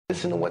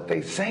Listen to what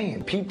they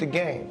saying. Peep the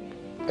game.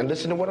 And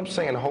listen to what I'm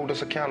saying and hold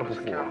us accountable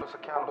for it.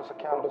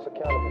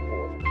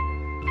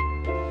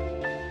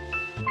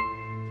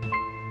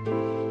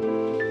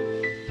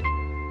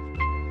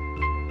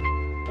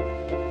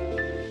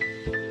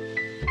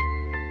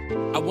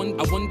 I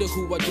wonder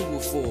who I do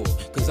it for,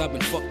 cause I've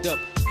been fucked up.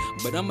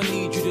 But I'ma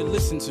need you to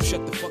listen, so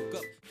shut the fuck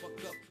up.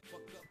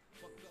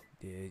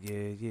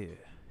 Yeah.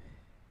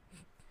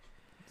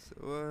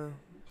 So,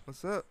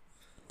 what's up?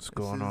 What's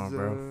going on,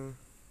 bro?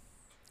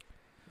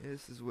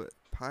 This is what,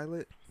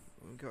 pilot?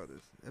 What do we call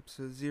this?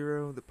 Episode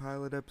 0, the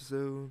pilot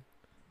episode.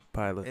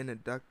 Pilot.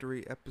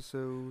 Introductory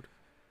episode.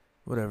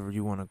 Whatever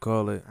you want to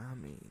call it. I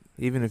mean,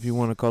 Even if you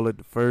want to call it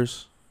the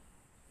first.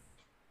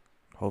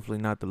 Hopefully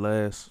not the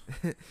last.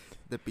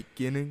 the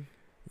beginning.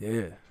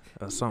 Yeah.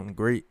 Something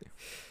great.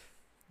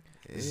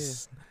 Yeah.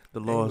 It's the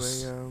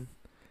lost Anyway,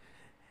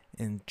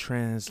 in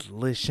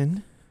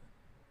translation.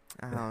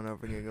 I don't know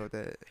if we're gonna go with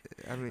that.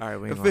 I mean, All right,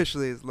 we ain't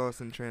officially it's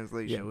lost in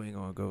translation. Yeah, we ain't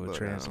gonna go with But,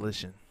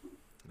 translation.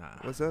 Nah.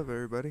 What's up,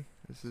 everybody?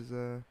 This is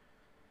it.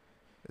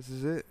 This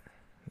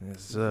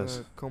This is us.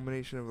 a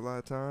culmination of a lot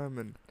of time,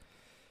 and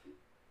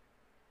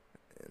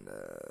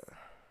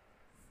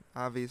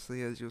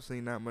obviously, as you'll see,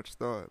 not much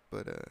thought,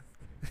 but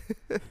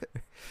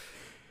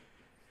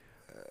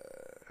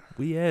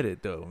We at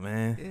it though,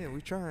 man. yeah,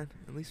 we trying.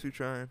 At least we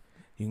trying.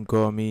 You can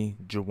call me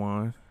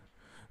Jawan,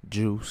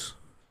 Juice,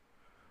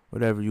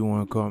 whatever you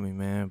want to call me,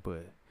 man.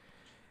 But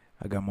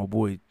I got my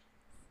boy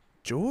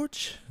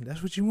George.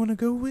 That's what you want to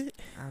go with?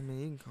 I mean,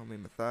 you can call me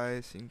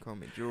Matthias. You can call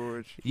me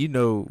George. You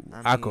know,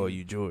 I I call mean,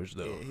 you George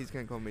though. Yeah, he's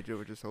gonna call me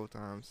George this whole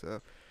time,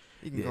 so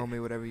you can Yeah. call me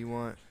whatever you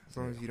want, as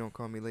long as you don't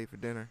call me late for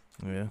dinner.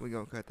 Yeah. We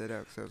gonna cut that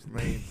out because that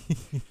was lame.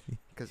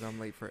 Because I'm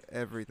late for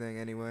everything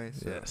anyway.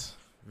 So. Yes.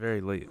 Very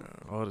late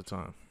all the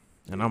time.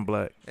 And I'm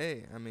black.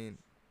 Hey, I mean,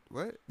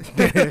 what?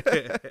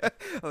 I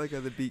like how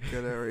the beat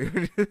cut out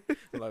right.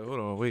 Like, hold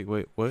on, wait,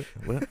 what?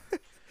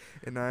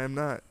 And I am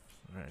not.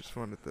 All right. Just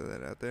wanted to throw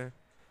that out there.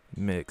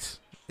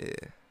 Mix. Yeah.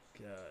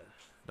 God.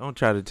 Don't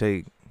try to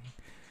take.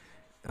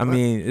 I What?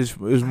 mean, it's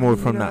more mean,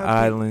 from you the know how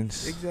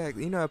islands.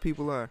 Exactly. You know how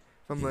people are.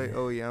 If I'm like, Yeah.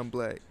 oh yeah, I'm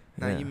black.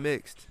 Now Yeah. you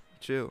mixed.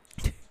 Chill.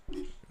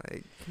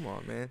 Like, come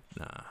on, man.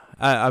 Nah.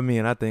 I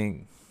mean, I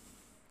think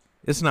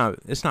it's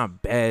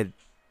not bad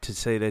to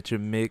say that you're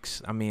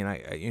mixed. I mean,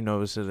 I you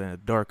know, it's a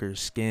darker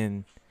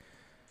skin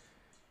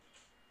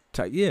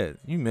type. Yeah,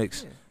 you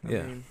mix. I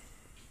Yeah. mean,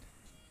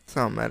 it's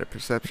all a matter of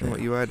perception what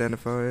Yeah. you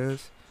identify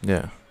as.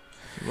 Yeah.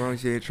 As long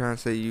as you ain't trying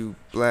to say you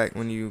black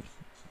when you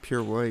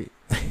pure white.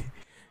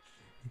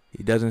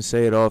 He doesn't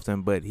say it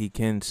often, but he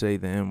can say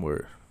the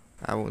N-word.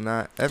 I will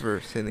not ever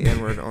say the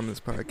N-word on this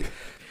podcast.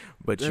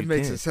 But That you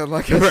makes can. it sound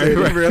like I said it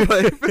in real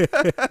life.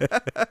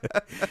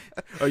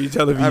 Are you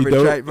telling me I you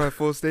retract don't? my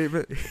full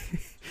statement.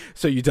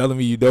 So you telling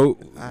me you don't?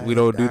 We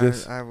don't do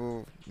this? I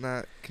will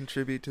not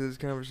contribute to this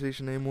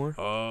conversation anymore.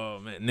 Oh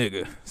man,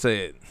 nigga,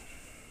 say it.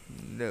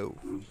 No.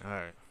 All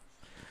right,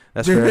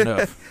 that's fair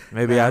enough.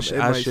 Maybe Nah, I it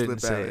might shouldn't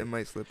slip out. say It it.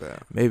 might slip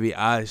out. Maybe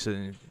I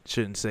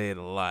shouldn't say it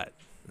a lot.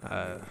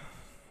 I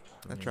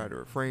try to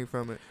refrain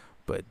from it.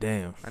 But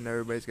damn, I know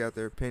everybody's got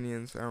their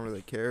opinions. I don't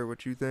really care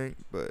what you think,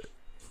 but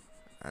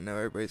I know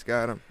everybody's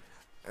got them,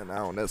 and I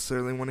don't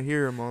necessarily want to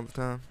hear them all the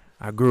time.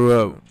 I grew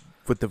up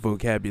with the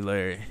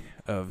vocabulary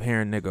of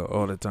hearing nigga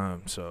all the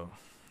time, so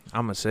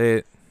I'ma say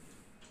it.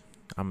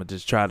 I'ma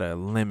just try to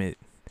limit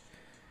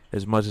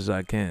as much as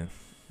I can.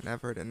 And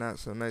I've heard it not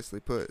so nicely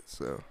put,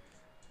 so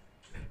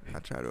I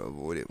try to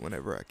avoid it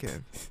whenever I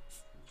can.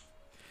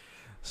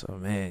 So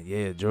man,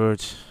 yeah,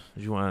 George,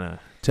 you wanna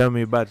tell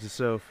me about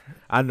yourself?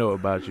 I know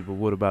about you, but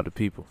what about the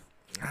people?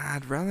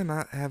 I'd rather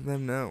not have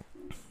them know.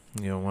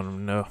 You don't want them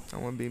to know. I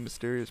want to be a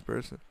mysterious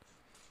person.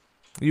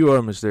 You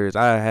are mysterious.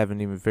 I haven't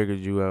even figured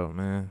you out,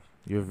 man.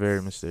 You're very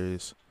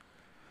mysterious.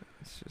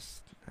 It's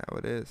just how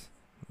it is.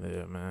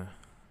 Yeah, man.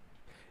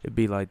 It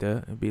be like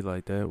that.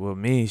 Well,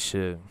 me,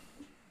 shit.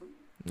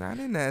 No, I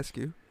didn't ask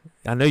you.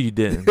 I know you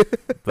didn't,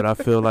 but I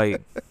feel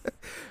like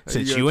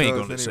since gonna you ain't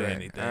tell us gonna say anyway?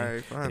 anything,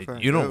 Alright, fine,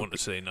 fine. you don't Go. want to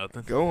say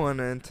nothing. Go on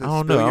then. I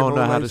don't know. I don't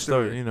know how to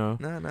start. You know.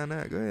 No.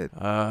 Go ahead.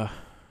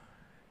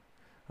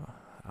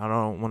 I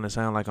don't want to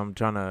sound like I'm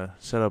trying to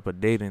set up a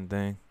dating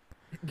thing.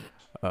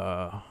 You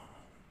know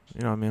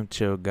what I mean? I'm a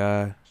chill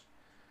guy.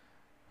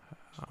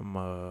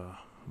 I'm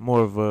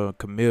more of a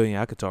chameleon.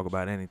 I could talk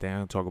about anything. I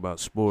can talk about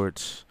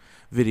sports,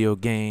 video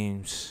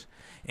games,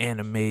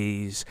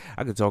 animes.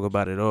 I could talk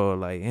about it all.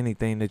 Like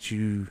anything that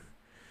you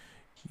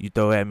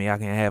throw at me, I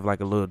can have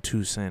like a little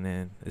 2 cent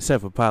in.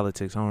 Except for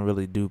politics. I don't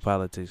really do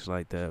politics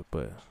like that,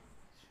 but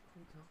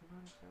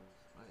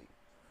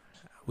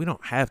we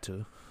don't have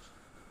to.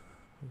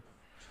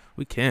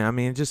 We can. I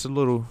mean, just a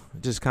little,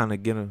 just kind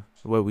of get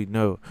what we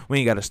know. We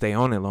ain't got to stay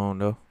on it long,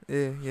 though.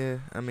 Yeah.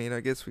 I mean, I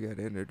guess we got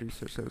to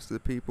introduce ourselves to the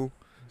people.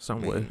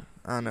 Some I way. mean,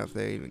 I don't know if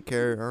they even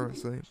care,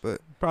 honestly,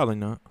 but Probably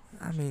not.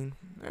 I mean,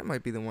 there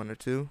might be the one or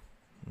two.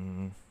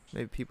 Mm-hmm.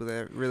 Maybe people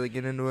that really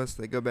get into us,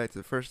 they go back to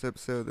the first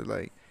episode, they're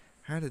like,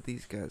 how did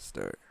these guys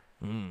start?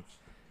 Yeah.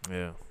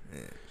 Yeah.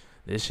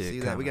 This shit See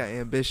that? We got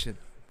ambition.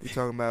 You're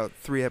talking about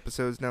 3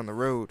 episodes down the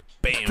road.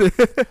 Bam.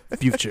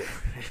 Future.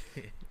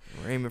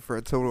 We're aiming for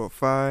a total of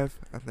 5.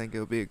 I think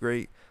it'll be a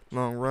great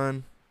long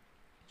run.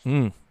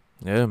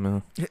 Yeah,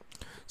 man.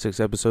 6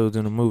 episodes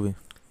in a movie.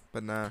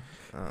 But nah,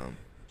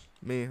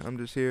 me, I'm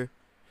just here.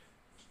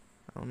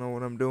 I don't know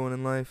what I'm doing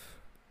in life.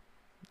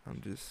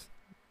 I'm just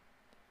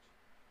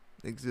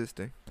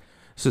existing.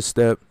 It's a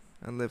step.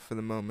 I live for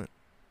the moment.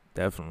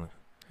 Definitely.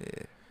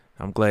 Yeah.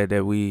 I'm glad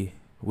that we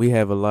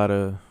have a lot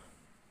of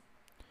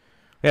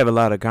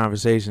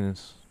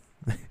conversations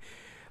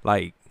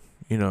like,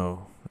 you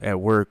know, at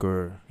work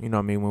or, you know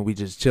what I mean, when we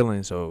just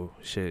chilling. So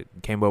shit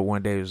came up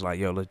one day, it was like,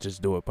 yo, let's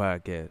just do a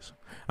podcast.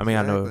 I mean,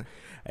 Exactly. I know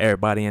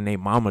everybody and their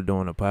mama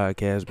doing a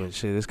podcast, but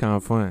shit, it's kind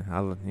of fun.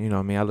 You know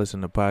what I mean, I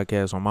listen to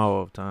podcasts on my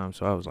off time,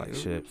 so I was like,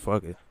 shit,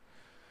 fuck it.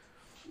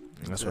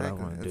 That's what I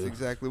want to do. That's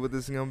exactly what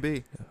this is going to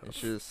be. It's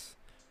just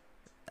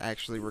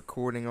actually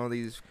recording all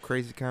these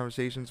crazy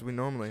conversations we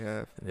normally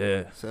have.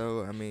 Yeah.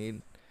 So, I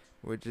mean,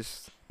 we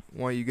just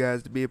want you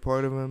guys to be a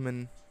part of them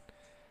and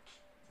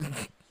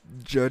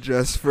judge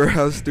us for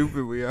how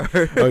stupid we are.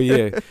 Oh,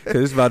 yeah,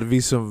 because it's about to be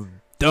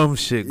some dumb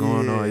shit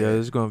going on, yo. Yeah,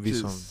 It's going to be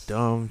some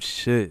dumb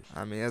shit.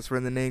 I mean, that's where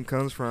the name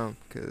comes from,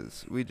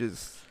 because we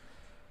just,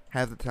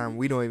 half the time,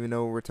 we don't even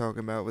know what we're talking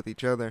about with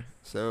each other.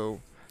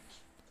 So,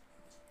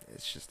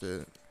 it's just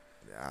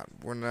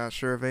we're not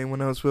sure if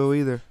anyone else will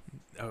either.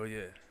 Oh,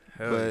 yeah.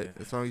 But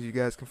as long as you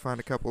guys can find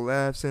a couple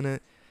laughs in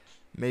it,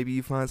 maybe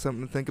you find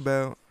something to think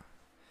about.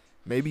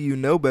 Maybe you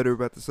know better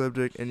about the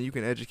subject and you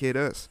can educate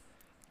us.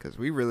 Because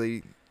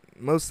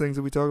most things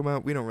that we talk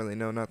about, we don't really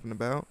know nothing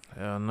about.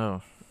 Hell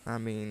no. I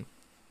mean,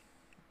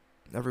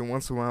 every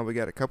once in a while we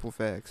got a couple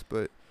facts,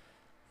 but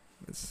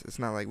it's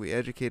not like we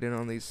educated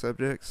on these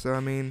subjects. So, I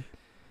mean,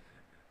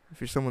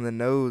 if you're someone that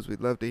knows,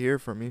 we'd love to hear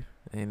from you.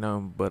 Ain't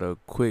nothing but a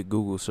quick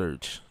Google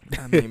search.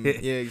 I mean,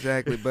 yeah,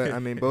 exactly. But, I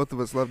mean, both of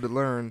us love to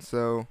learn,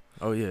 so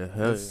Oh, yeah.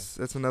 Hell yeah.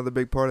 that's another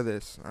big part of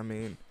this. I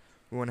mean,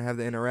 we want to have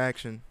the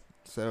interaction,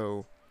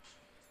 so,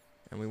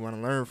 and we want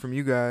to learn from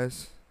you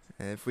guys.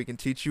 And if we can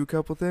teach you a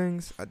couple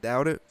things, I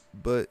doubt it,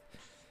 but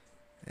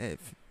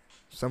if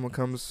someone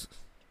comes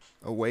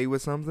away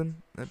with something,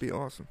 that'd be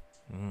awesome.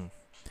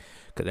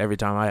 Because every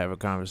time I have a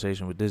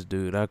conversation with this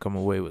dude, I come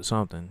away with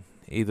something.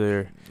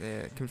 Either...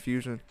 Yeah,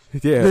 confusion.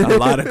 Yeah, a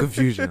lot of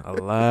confusion. A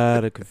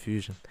lot of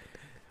confusion.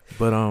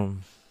 But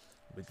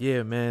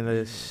yeah, man,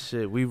 this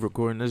shit, we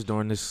recording this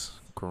during this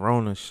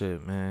corona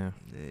shit, man.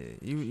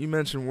 Yeah, you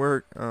mentioned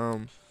work.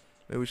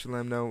 Maybe we should let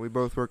them know we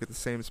both work at the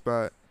same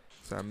spot.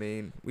 So, I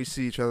mean, we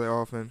see each other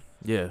often.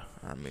 Yeah.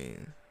 I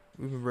mean,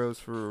 we've been bros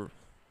for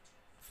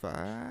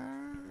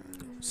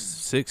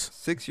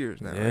 6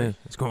 years now, Yeah, right?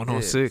 it's going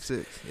on 6.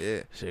 6,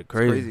 yeah. Shit It's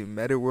crazy. crazy.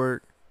 Met at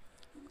work.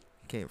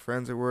 Became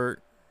friends at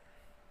work.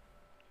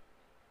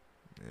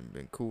 And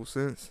been cool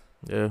since.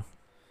 Yeah.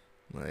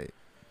 Like,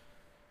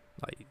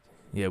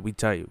 yeah, we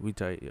tight,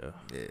 yeah.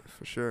 yeah,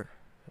 for sure.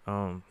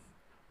 But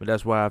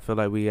that's why I feel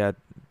like we got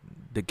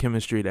the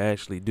chemistry to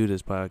actually do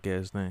this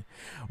podcast thing.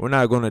 We're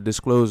not going to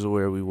disclose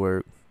where we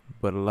work,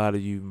 but a lot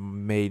of you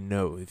may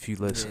know if you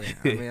listen.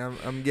 Yeah, I mean,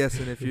 I'm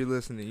guessing if you're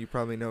listening, you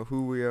probably know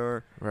who we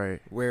are,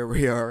 Right. where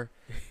we are,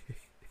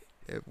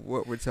 and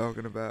what we're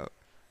talking about.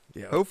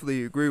 Yeah. Hopefully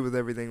you agree with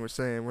everything we're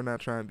saying. We're not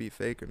trying to be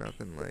fake or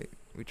nothing. Like,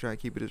 we try to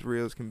keep it as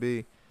real as can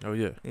be. Oh,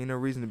 yeah. Ain't no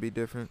reason to be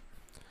different.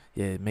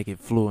 Yeah, make it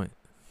fluent.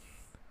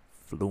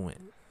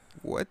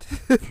 What?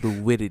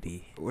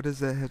 Fluidity. What does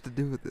that have to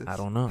do with this? I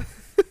don't know.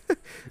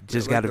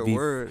 Just I like got to the be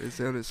word. It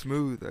sounded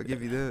smooth. I'll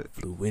give you that.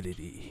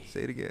 fluidity.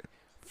 Say it again.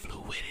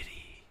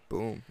 Fluidity.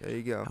 Boom. There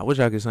you go. I wish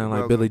I could sound You're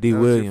like welcome. Billy D. That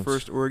was your Williams.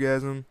 first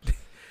orgasm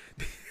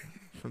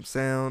from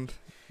sound.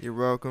 You're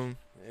welcome.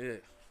 Yeah.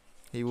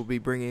 He will be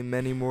bringing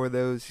many more of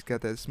those. He's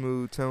got that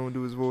smooth tone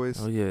to his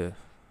voice. Oh, yeah.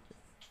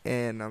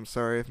 And I'm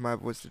sorry if my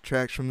voice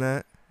detracts from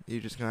that.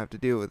 You're just going to have to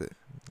deal with it.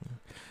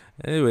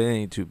 Anyway, it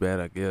ain't too bad,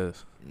 I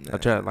guess. I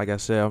try, like I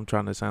said, I'm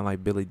trying to sound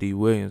like Billy D.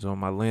 Williams on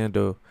my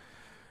Lando.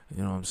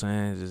 You know what I'm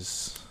saying?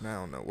 Just I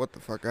don't know what the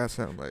fuck I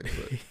sound like,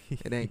 but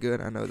it ain't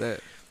good. I know that.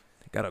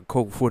 got a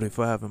Colt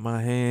 45 in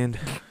my hand.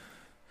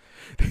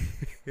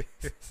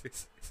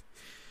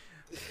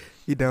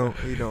 He don't.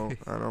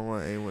 I don't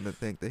want anyone to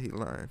think that he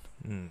lying.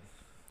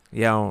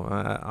 Yeah,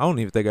 I don't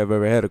even think I've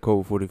ever had a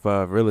Colt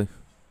 45, really.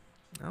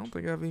 I don't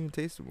think I've even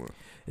tasted one.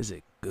 Is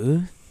it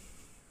good?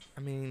 I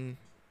mean,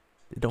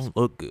 It don't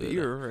look good.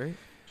 beer, right?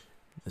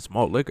 It's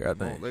malt liquor, I think.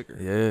 Malt liquor.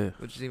 Yeah.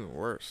 Which is even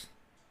worse.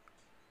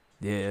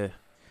 Yeah.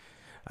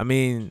 I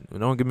mean,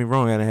 don't get me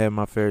wrong, I done had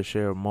my fair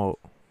share of malt.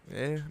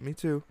 Yeah, me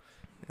too.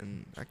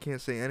 And I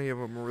can't say any of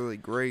them are really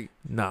great.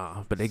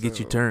 Nah, but they get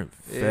you So, turned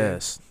yeah.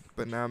 fast.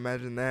 But now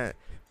imagine that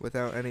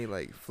without any,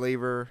 like,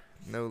 flavor.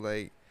 No,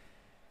 like,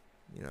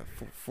 you know,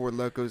 Four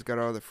Locos got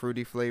all the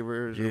fruity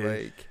flavors. Yeah. Or,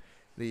 like,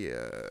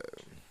 the,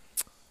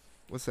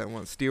 what's that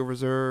one? Steel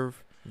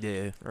Reserve.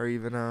 Yeah. Or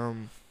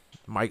even,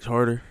 Mike's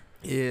Harder.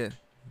 yeah.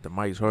 The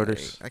Mike's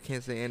Harders. Like, I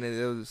can't say any of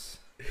those.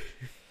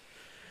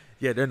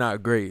 Yeah, they're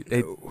not great.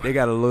 No. They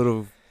got a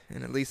little,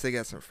 And at least they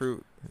got some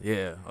fruit.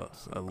 yeah,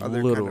 Some a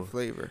other little. kind of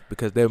flavor.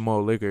 Because their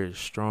malt liquor is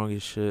strong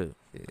as shit.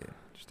 Yeah.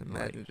 Just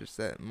imagine just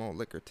that malt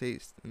liquor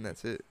taste, and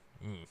that's it.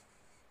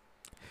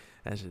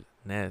 That's just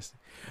nasty.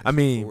 That's I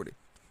mean, 40.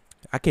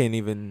 I can't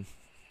even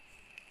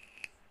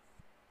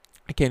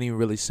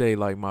really say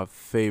like my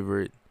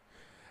favorite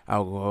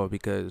alcohol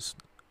because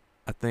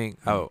I think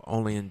I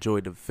only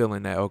enjoy the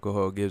feeling that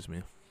alcohol gives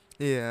me.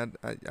 Yeah,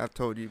 I've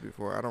told you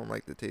before. I don't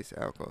like the taste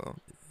of alcohol.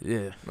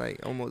 Yeah. Like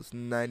almost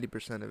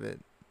 90% of it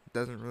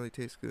doesn't really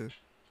taste good.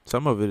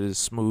 Some of it is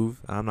smooth.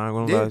 I'm not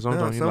gonna Yeah, lie.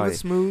 Sometimes some you're of like,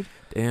 it's smooth.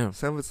 damn.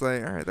 Some of it's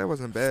like, all right, that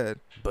wasn't bad.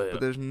 But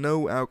there's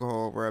no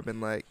alcohol where I've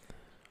been like,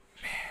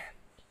 man,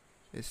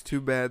 it's too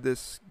bad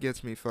this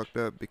gets me fucked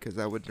up because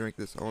I would drink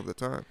this all the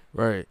time.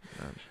 Right.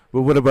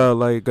 But what about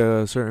like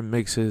certain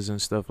mixes and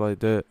stuff like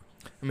that?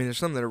 I mean, there's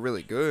some that are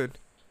really good.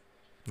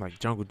 Like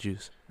Jungle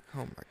Juice.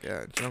 Oh my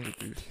God, Jungle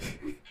Juice.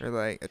 Or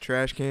like a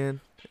trash can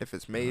if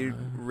it's made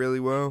really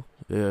well.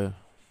 Yeah.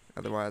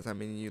 Otherwise, I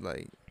mean,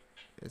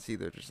 it's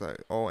either just like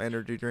all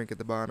energy drink at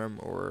the bottom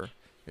or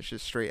it's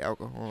just straight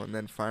alcohol and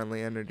then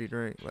finally energy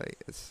drink.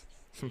 Like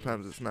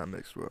sometimes it's not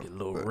mixed well. Get a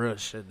little but,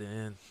 rush at the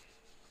end.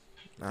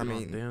 I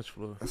mean, dance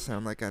floor. I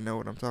sound like I know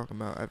what I'm talking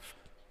about. I've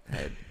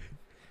had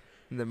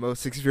the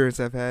most experience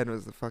I've had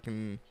was the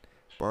fucking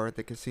bar at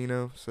the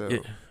casino. So Yeah.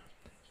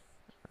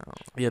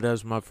 Yeah, that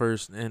was my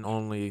first and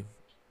only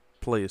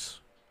place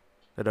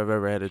that I've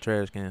ever had a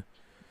trash can.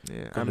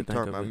 yeah, Come to I'm think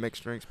talking of about it.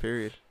 mixed drinks.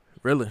 Period.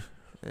 Really?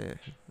 Yeah.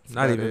 that's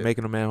Not about even it.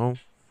 making them at home?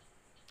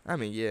 I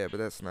mean, yeah, but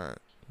that's not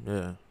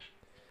Yeah.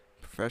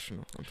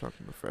 professional. I'm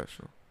talking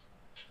professional.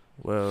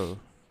 Well,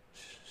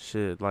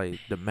 shit, like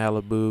the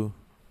Malibu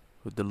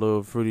with the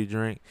little fruity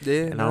drink.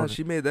 Yeah, And I no, don't-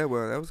 she made that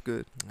well. That was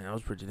good. Man, that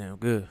was pretty damn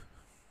good.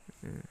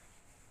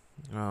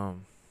 Yeah.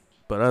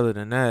 But other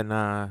than that,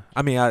 nah.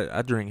 I mean,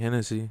 I drink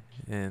Hennessy,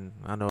 and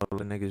I know a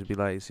lot of niggas be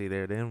like, see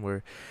there, then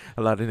where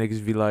a lot of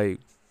niggas be like,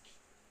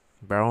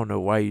 bro, I don't know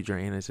why you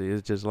drink Hennessy.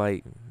 It's just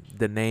like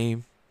the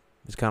name.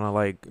 It's kind of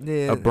like Yeah, a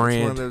it's one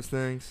brand. of those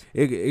things.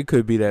 It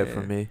could be that for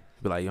Yeah. me.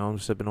 Be like, yo, I'm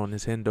sipping on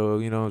this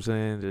Hendo, you know what I'm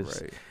saying?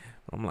 Just Right.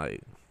 I'm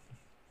like,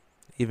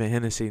 even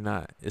Hennessy,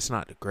 it's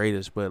not the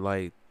greatest, but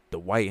like the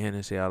white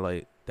Hennessy, I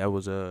like that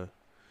was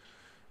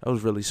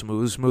really smooth.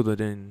 It was smoother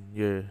than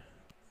your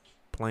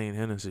plain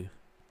Hennessy.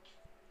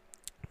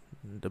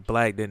 The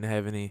black didn't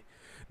have any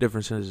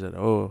differences at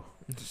all.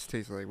 It just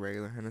tastes like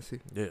regular Hennessy.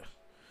 Yeah.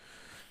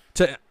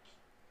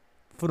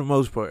 For the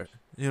most part,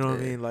 you know what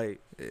I Yeah. mean? Like,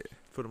 Yeah.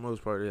 for the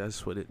most part,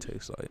 that's what it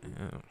tastes like.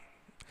 Yeah.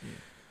 Mm.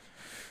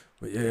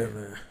 But yeah,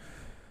 man.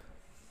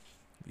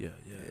 Yeah.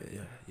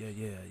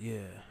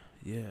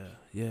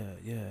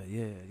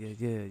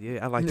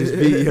 I like this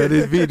beat, yo.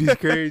 This beat is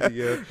crazy,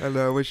 yo. I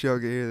know. I wish y'all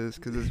could hear this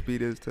because this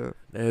beat is tough.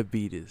 That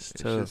beat is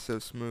It's tough. just so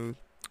smooth.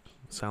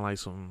 Sound like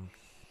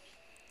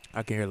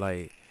I can hear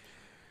like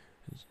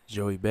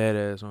Joey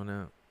Badass on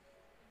that.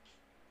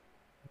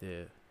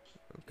 Yeah.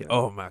 Okay.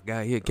 Oh my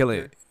God, he'll kill it.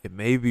 Okay. It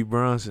may be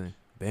Bronson.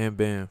 Bam,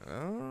 bam.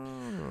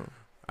 Oh.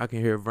 I can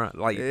hear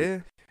like Yeah.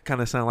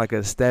 kind of sound like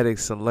a Static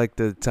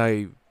Selector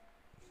type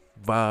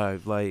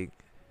vibe, like,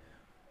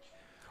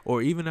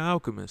 or even the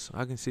Alchemist.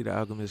 I can see the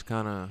Alchemist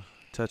kind of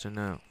touching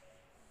out.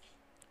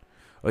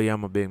 Oh yeah,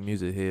 I'm a big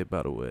music head,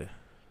 by the way.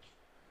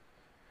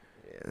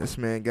 Yeah, this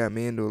man got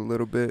me into a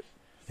little bit.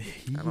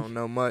 I don't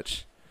know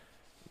much,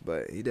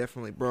 but he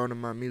definitely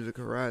broadened my music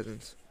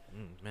horizons.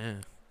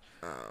 Man.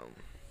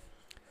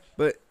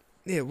 But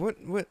yeah, what?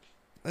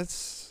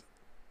 Let's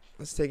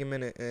take a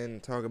minute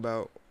and talk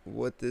about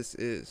what this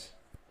is.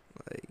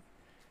 Like,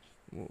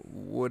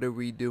 what are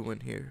we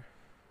doing here?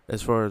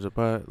 As far as as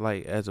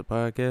a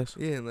podcast,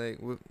 Yeah, like,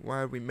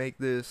 why we make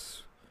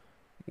this?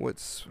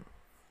 What's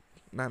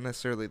not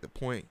necessarily the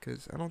point?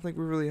 Because I don't think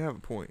we really have a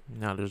point.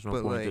 no, there's no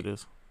But, point to like,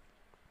 this.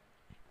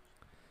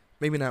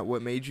 Maybe not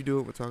what made you do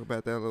it. We'll talk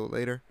about that a little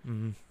later.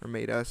 Mm-hmm. Or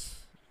made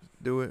us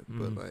do it.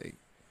 Mhm. But like,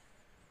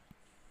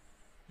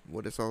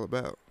 what it's all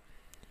about.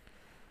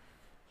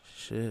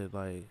 Shit,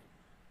 like,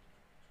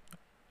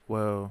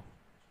 well,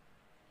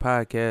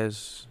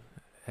 podcast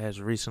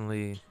has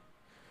recently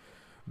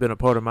been a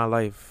part of my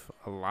life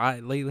a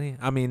lot lately.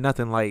 I mean,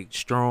 nothing like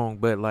strong,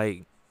 but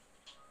like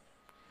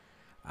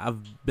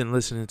I've been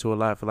listening to a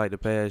lot for like the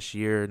past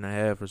year and a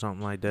half or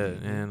something like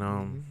that, Mhm,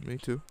 and me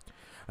too.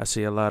 I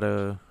see a lot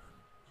of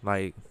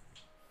like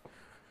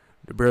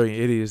The Brilliant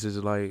Idiots is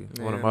like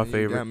one of Yeah, my you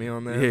favorite. got me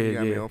on there. Yeah, You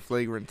got me yeah. on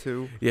Flagrant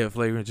too. Yeah,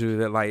 Flagrant too.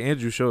 That like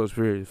Andrew Show is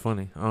very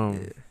funny. Yeah.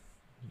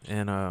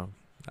 And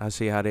I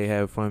see how they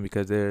have fun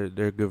because they're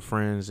good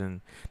friends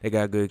and they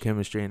got good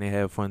chemistry and they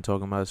have fun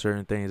talking about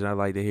certain things. I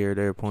like to hear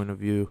their point of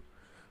view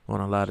on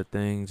a lot of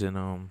things, and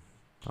I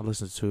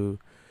listen to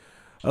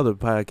other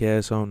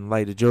podcasts on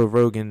like the Joe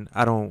Rogan.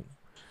 I don't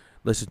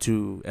listen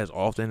to as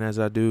often as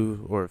I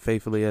do or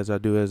faithfully as I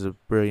do as a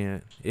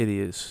Brilliant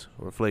Idiots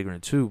or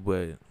Flagrant 2,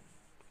 but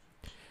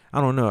I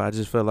don't know. I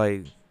just felt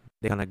like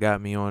they kind of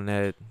got me on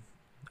that.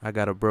 I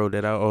got a bro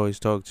that I always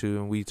talk to,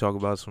 and we talk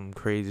about some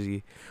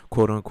crazy,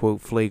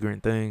 quote-unquote,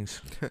 flagrant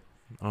things.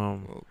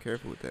 Well,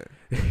 careful with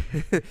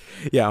that.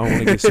 Yeah, I don't want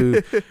to get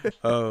sued.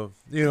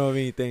 You know what I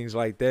mean? Things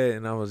like that.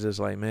 And I was just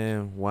like,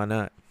 man, why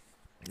not?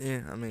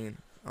 Yeah, I mean,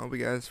 all we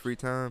got is free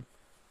time.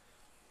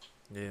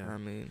 Yeah. I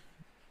mean,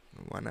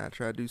 why not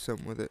try to do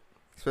something with it?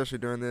 Especially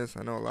during this.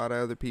 I know a lot of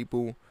other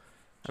people.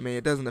 I mean,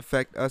 it doesn't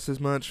affect us as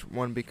much.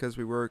 One, because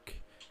we work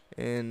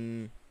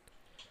in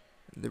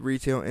the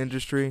retail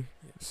industry.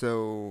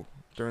 So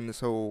during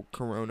this whole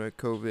Corona,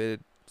 COVID,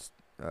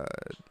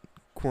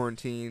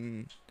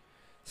 quarantine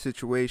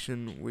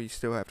situation, we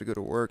still have to go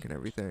to work and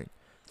everything.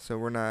 So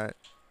we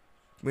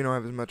don't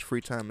have as much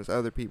free time as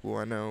other people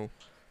I know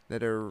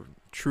that are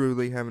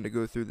truly having to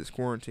go through this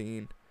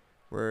quarantine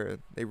where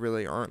they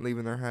really aren't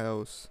leaving their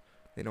house.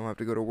 They don't have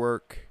to go to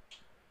work.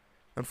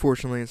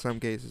 Unfortunately, in some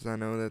cases, I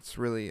know that's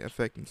really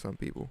affecting some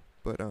people.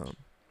 But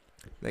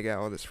they got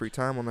all this free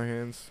time on their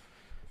hands.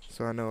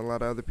 So I know a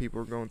lot of other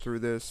people are going through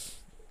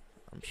this.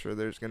 I'm sure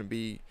there's going to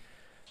be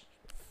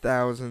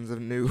thousands of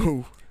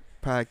new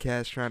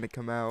podcasts trying to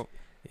come out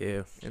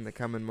Yeah. in the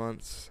coming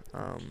months.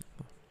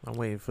 I'm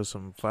waiting for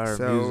some fire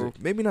So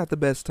music. maybe not the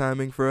best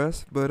timing for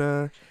us, but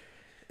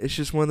it's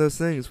just one of those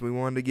things. We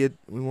wanted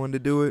to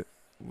do it.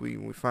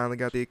 We finally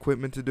got the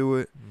equipment to do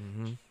it,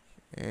 Mm-hmm.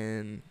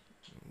 and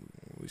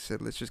we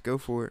said let's just go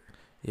for it.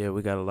 Yeah,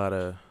 we got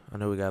I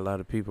know we got a lot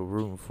of people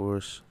rooting for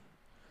us.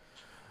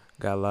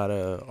 Got a lot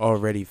of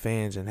already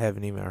fans and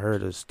haven't even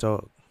heard us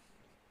talk.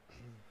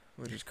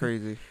 Which is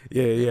crazy.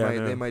 Yeah, I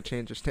know. They might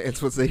change their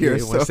stance once they hear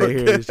us once talk. they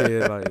hear this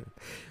shit, like,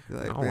 Be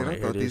like, I don't man, wanna I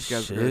hear thought these this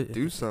guys were gonna shit."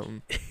 do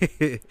something.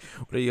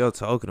 what are y'all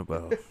talking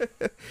about?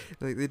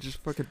 Like they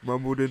just fucking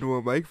mumbled into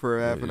a mic for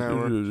half an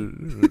hour.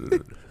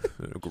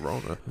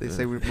 Corona. They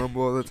say we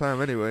mumble all the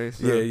time anyway.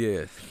 So.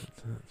 Yeah.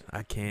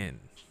 I can't.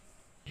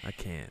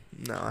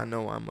 No, I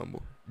know I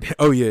mumble.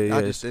 Oh yeah.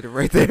 I just did it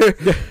right there.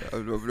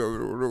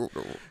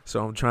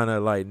 So I'm trying to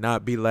like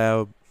not be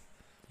loud,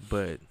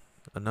 but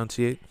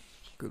enunciate.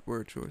 Good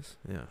word choice.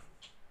 Yeah.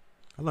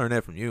 I learned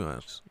that from you,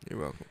 Hans. You're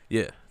welcome.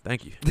 Yeah,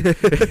 thank you.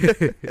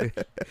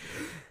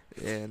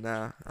 Yeah,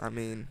 nah, I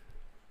mean,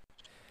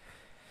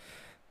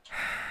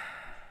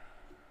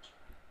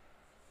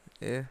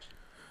 yeah.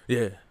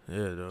 Yeah,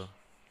 though.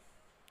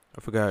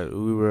 I forgot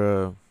we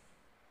were.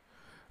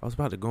 I was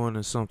about to go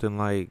into something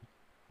like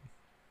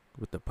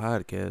with the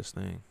podcast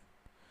thing.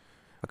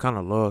 I kind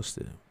of lost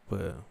it,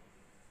 but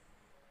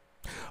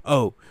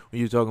when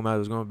you were talking about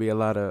there's gonna be a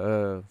lot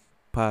of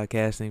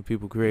podcasting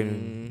people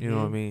creating, you know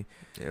what I Mhm. mean?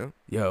 Yeah.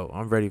 Yo,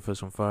 I'm ready for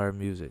some fire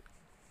music.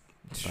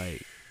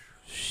 Like,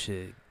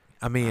 shit.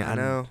 I mean, I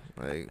know.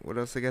 Like, what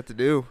else I got to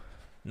do?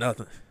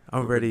 Nothing.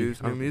 I'm Go ready.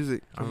 produce new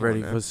music. I'm Come ready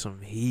on for now.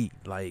 some heat,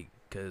 like,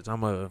 cause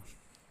I'm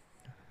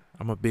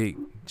a big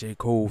J.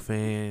 Cole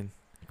fan.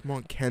 Come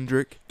on,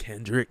 Kendrick.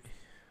 Kendrick.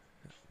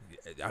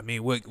 I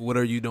mean, what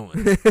are you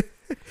doing?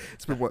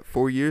 It's been what,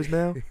 4 years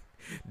now?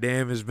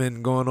 Damn, it's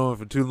been going on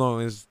for too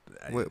long. It's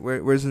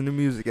Where's the new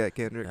music at,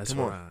 Kendrick? That's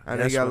Come what on. I- I know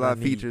you that's got a what I lot of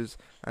need. features.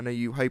 I know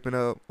you hyping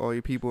up all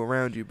your people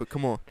around you, but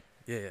come on.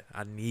 yeah,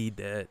 I need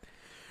that.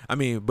 I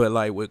mean, but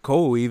like with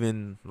Cole,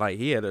 even like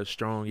he had a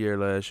strong year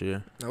last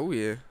year. Oh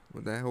yeah,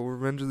 with that whole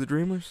Revenge of the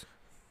Dreamers,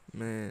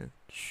 man.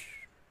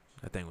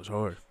 That thing was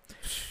hard.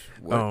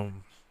 What?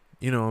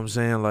 You know what I'm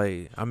saying?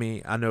 Like, I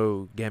mean, I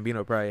know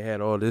Gambino probably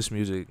had all this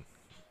music,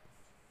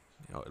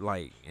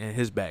 like in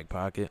his back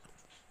pocket.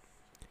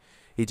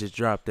 He just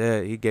dropped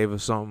that. He gave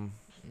us something,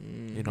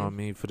 you know what I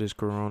mean, for this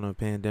Corona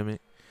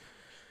pandemic.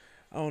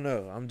 I don't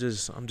know. I'm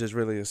just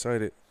really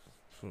excited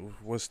for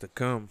what's to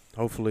come.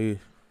 Hopefully,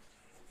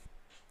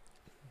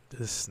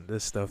 this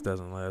stuff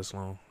doesn't last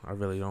long. I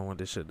really don't want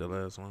this shit to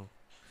last long.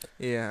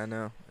 Yeah, I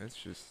know.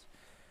 It's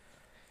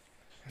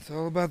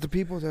all about the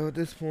people though at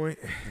this point.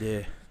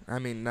 Yeah. I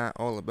mean, not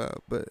all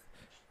about, but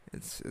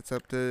it's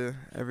up to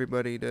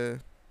everybody to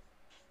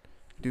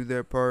do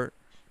their part.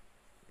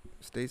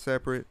 Stay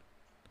separate.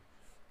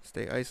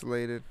 Stay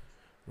isolated.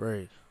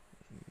 Right.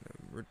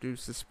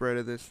 Reduce the spread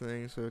of this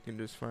thing so it can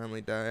just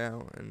finally die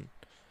out and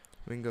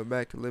we can go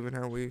back to living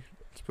how we're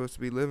supposed to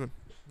be living.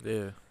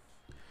 Yeah.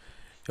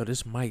 Yo,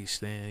 this mic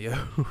stand, yo,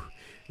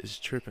 is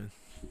tripping.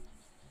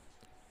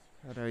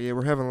 I know, yeah,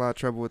 we're having a lot of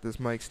trouble with this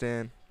mic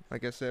stand.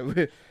 Like I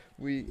said,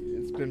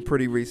 it's been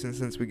pretty recent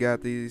since we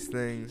got these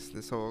things,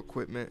 this whole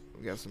equipment.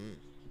 We got some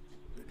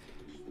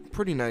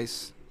pretty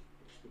nice,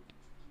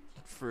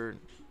 for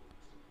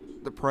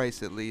the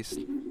price at least,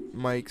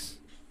 mics.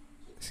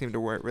 Seem to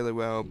work really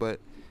well, but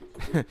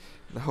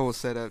the whole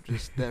setup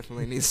just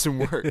definitely needs some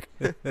work.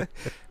 But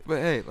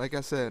hey, like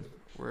I said,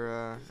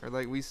 or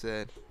like we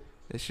said,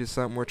 it's just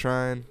something we're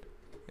trying.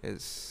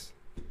 It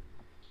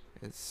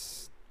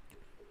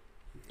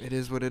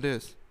is what it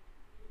is.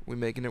 We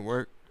making it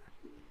work.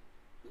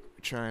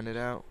 We're trying it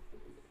out.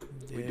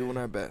 We're doing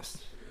our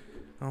best.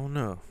 I don't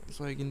know. That's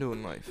all you can do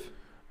in life.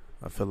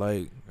 I feel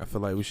like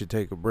we should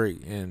take a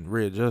break and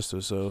readjust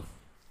it. So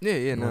Yeah,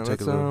 You no, wanna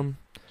take let's a little-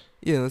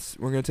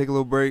 we're gonna take a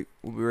little break.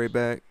 We'll be right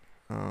back.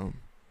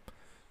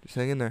 Just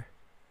hang in there.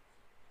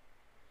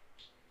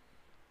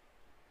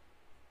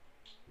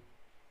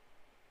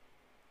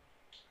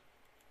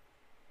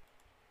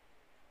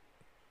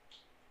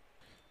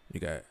 you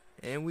got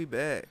And we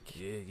back.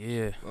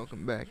 yeah.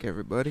 Welcome back,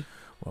 everybody.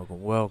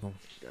 Welcome.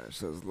 Got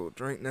ourselves a little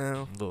drink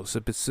now. A little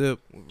sippy sip.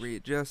 We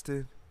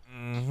readjusted.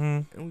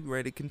 Mm-hmm. and we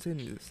ready to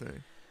continue this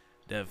thing.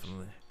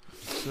 Definitely.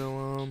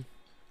 So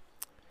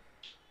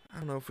I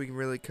don't know if we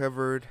really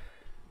covered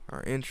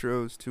our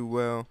intros too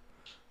well.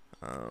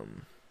 I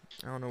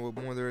don't know what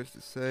more there is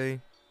to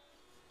say.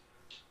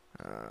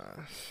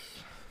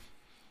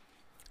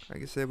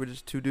 Like I said, we're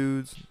just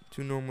two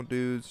normal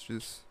dudes,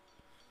 just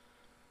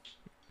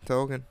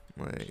talking.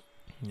 Like,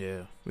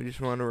 Yeah. we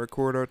just want to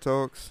record our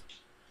talks.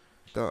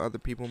 Thought other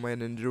people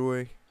might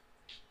enjoy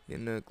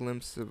getting a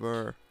glimpse of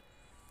our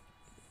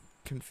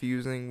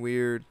confusing,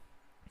 weird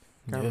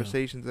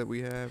conversations that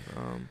we have.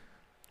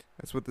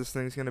 That's what this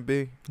thing's gonna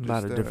be. A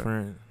lot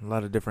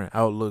of different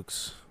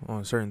outlooks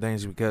on certain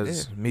things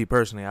because me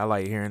personally, I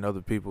like hearing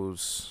other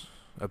people's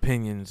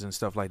opinions and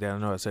stuff like that. I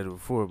know I said it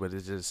before, but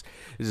it's just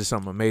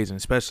something amazing,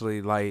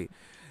 especially like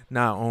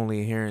not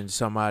only hearing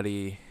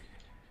somebody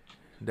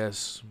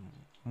that's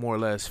more or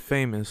less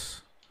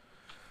famous.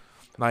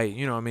 Like,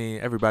 you know what I mean,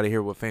 everybody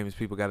hear what famous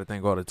people got to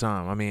think all the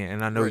time. I mean,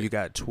 and I know you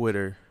got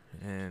Twitter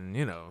and,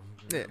 you know,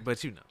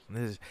 but you know,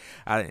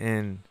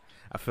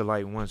 I feel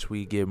like once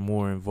we get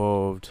more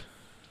involved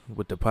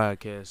with the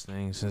podcast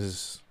thing,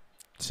 since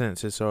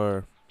it's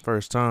our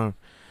first time,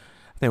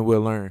 I think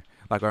we'll learn.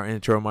 Like, our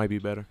intro might be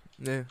better.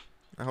 Yeah,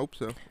 I hope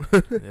so.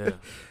 Yeah.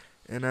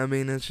 And I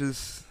mean, it's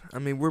just, I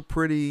mean, we've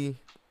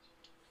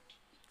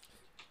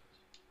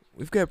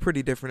got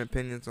pretty different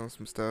opinions on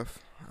some stuff.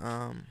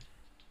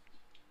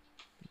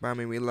 But I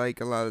mean, we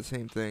like a lot of the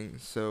same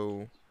things.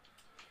 So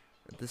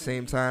at the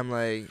same time,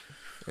 like,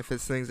 if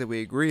it's things that we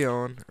agree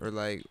on or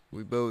like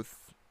we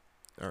both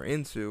are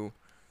into,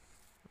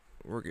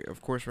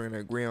 of course we're gonna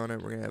agree on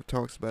it. We're gonna have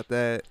talks about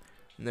that.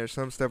 And there's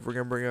some stuff we're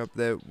gonna bring up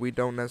that we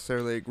don't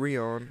necessarily agree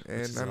on.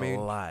 And I mean,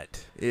 a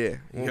lot. Yeah,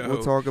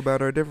 we'll talk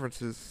about our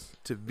differences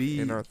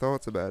and our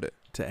thoughts about it.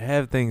 To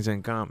have things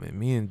in common,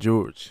 me and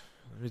George.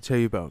 Let me tell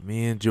you about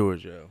me and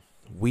George, yo.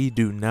 We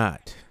do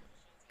not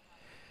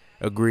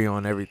agree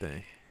on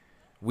everything.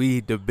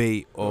 We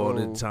debate all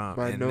the time.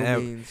 By no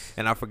means.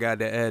 And I forgot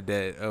to add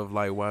that of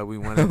like why we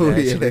wanted to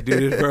actually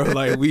do this, bro.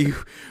 Like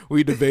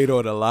we debate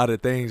on a lot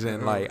of things,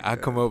 and like I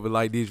come up with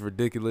like these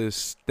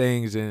ridiculous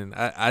things, and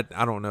I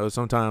don't know.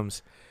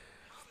 Sometimes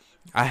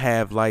I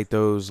have like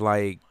those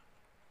like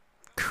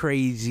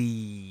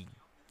crazy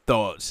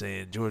thoughts,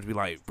 and George be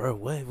like, "Bro,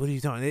 what are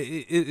you talking?"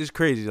 It's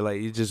crazy.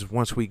 Like, it just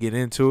once we get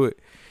into it,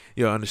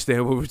 you'll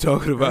understand what we're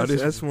talking about.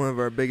 That's one of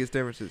our biggest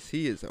differences.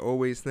 He is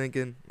always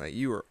thinking, like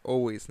you are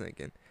always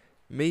thinking.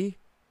 Me,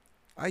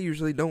 I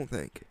usually don't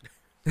think.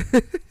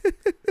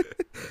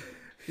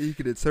 You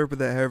can interpret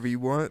that however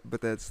you want,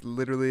 but that's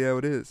literally how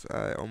it is.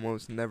 I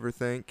almost never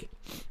think,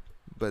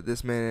 but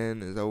this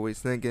man is always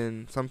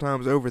thinking,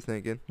 sometimes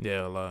overthinking.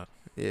 Yeah, a lot.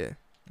 Yeah,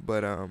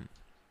 but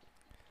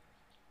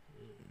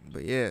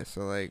yeah,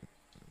 so like,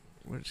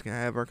 we're just gonna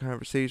have our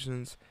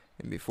conversations,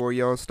 and before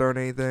y'all start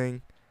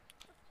anything,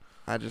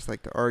 I just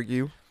like to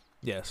argue.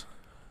 Yes.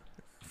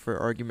 For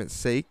argument's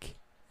sake.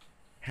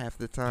 Half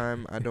the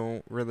time, I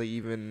don't really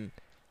even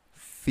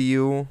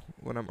feel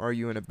what I'm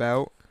arguing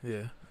about.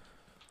 Yeah.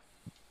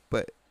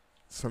 But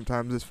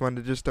sometimes it's fun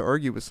to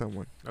argue with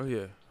someone. Oh,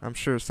 yeah. I'm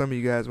sure some of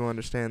you guys will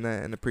understand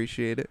that and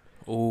appreciate it.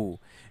 Oh,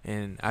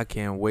 and I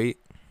can't wait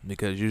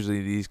because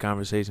usually these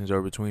conversations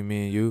are between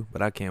me and you,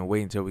 but I can't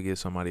wait until we get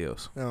somebody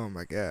else. Oh,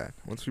 my God.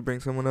 Once we bring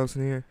someone else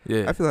in here,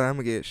 yeah, I feel like I'm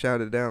going to get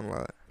shouted down a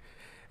lot.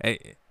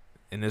 Hey,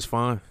 and it's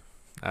fine.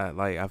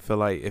 I feel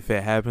like if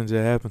it happens,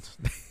 it happens.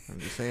 I'm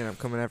just saying, I'm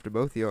coming after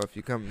both of y'all if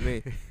you come to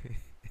me.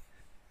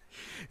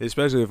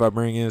 Especially if I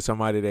bring in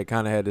somebody that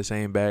kind of had the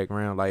same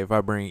background. Like if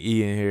I bring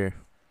E in here.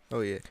 Oh,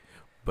 yeah.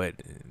 But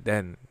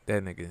that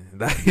nigga.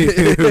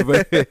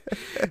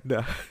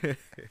 No.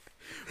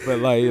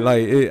 But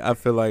I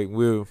feel like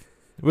we'll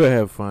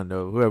have fun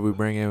though. Whoever we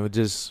bring in will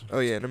just. Oh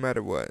yeah, no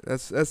matter what.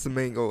 That's the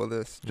main goal of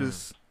this.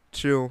 Just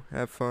chill,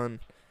 have fun,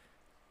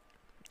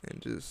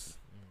 and just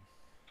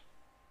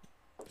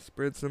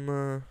spread some.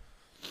 I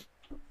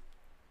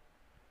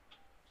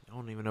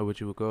don't even know what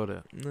you would call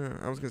that. No,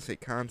 I was gonna say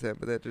content,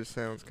 but that just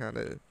sounds kind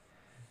of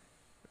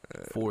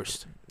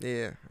forced.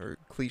 Yeah, or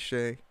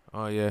cliche.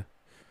 Oh yeah.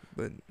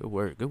 But good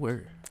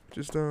word.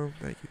 Just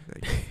thank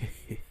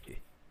you.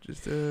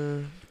 Just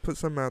put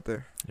something out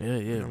there.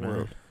 Yeah,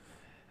 man.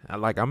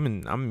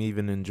 I'm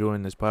even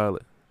enjoying this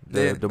pilot.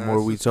 The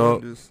more more we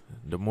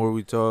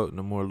talk,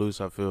 the more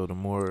loose I feel, the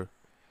more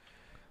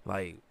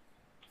like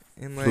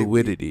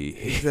fluidity.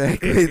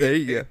 Exactly. There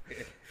you go.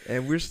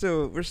 And we're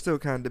still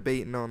kind of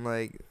debating on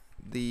like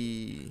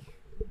the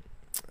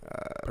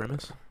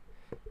premise.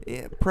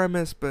 Yeah,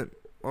 premise, but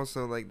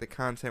also like the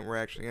content we're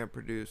actually gonna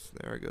produce.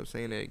 There I go,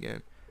 saying it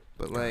again.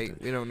 But like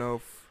we don't know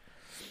if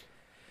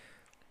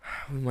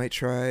we might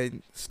try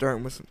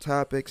starting with some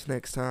topics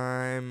next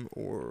time,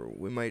 or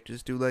we might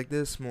just do like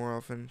this more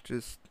often.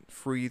 Just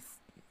free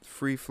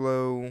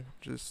flow,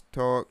 just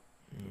talk.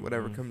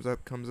 Whatever comes up.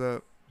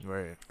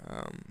 Right.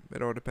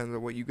 It all depends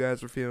on what you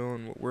guys are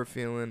feeling, what we're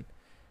feeling.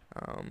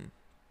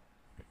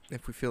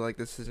 If we feel like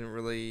this isn't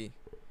really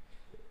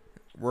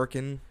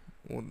working,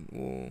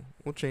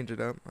 we'll change it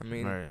up. I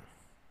mean, right.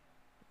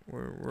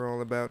 we're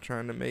all about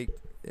trying to make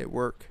it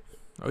work.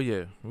 Oh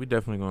yeah, we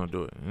definitely gonna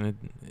do it.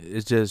 And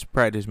it's just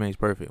practice makes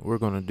perfect. We're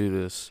gonna do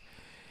this,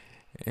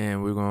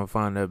 and we're gonna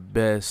find the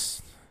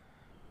best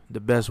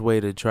way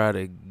to try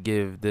to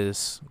give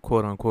this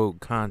quote unquote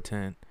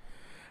content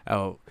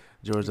out.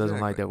 George doesn't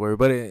like that word,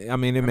 but it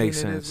makes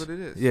sense. It is what it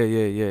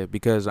is. Yeah.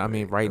 Because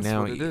right That's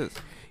now, what it is.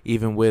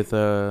 even with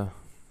the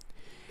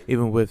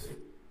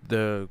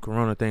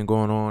corona thing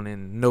going on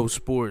and no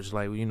sports,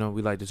 like we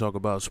like to talk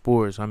about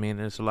sports. I mean,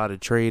 there's a lot of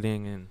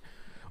trading and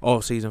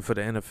off season for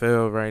the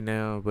NFL right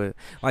now, but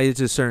like it's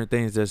just certain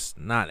things that's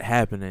not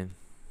happening.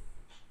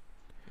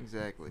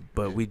 Exactly.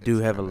 But we do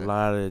have a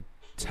lot of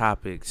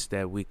topics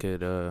that we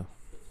could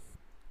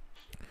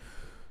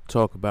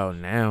talk about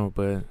now,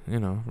 but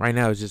right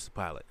now it's just a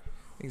pilot.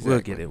 Exactly.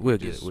 We'll get it. We're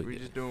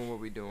just doing what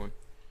we're doing,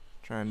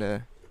 trying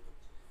to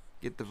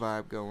get the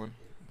vibe going,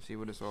 see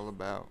what it's all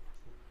about.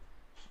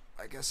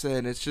 Like I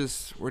said,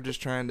 we're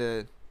just trying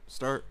to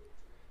start,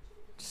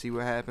 see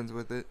what happens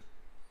with it,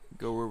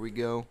 go where we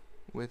go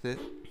with it,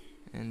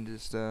 and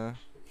just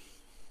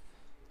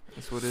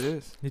that's what it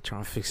is. You're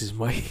trying to fix his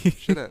mic.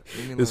 Shut up.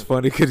 Leave me It's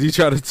alone. funny because you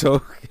try to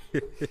talk.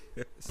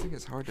 This thing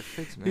is hard to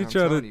fix, man. You I'm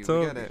try to telling you,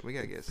 talk. We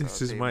gotta get This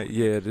solid is my table.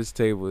 yeah. This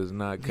table is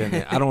not cutting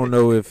it. I don't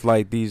know if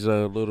like these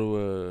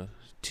little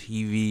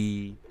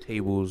TV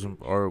tables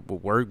will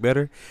work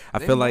better. I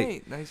They feel like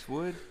might. Nice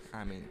wood.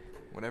 I mean,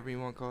 whatever you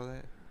want to call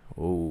that.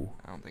 oh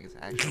I don't think it's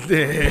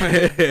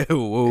actual.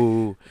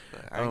 whoa.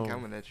 But I ain't Oh.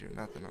 coming at you or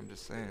nothing. I'm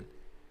just saying.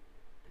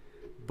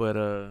 But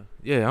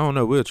yeah, I don't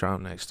know. We'll try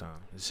them next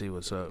time and see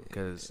what's up.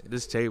 Cause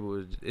this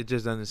table it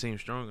just doesn't seem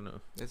strong enough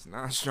It's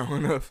not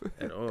strong enough.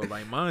 at all.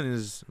 Like mine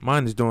is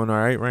doing all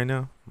right right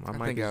now. My I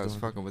mic think is I was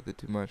doing- fucking with it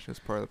too much. That's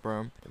part of the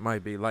problem. It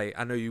might be like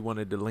I know you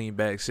wanted to lean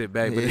back, sit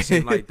back, but it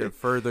seemed like the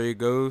further it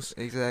goes,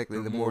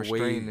 Exactly. The more weight.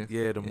 strain.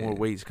 Yeah, the more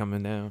weight's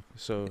coming down.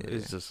 So Yeah.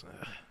 it's just.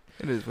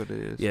 It is what it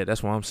is. Yeah,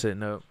 that's why I'm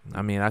sitting up.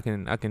 I mean, I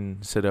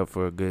can sit up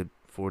for a good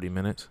 40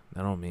 minutes.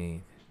 That don't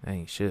mean that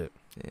ain't shit.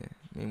 Yeah.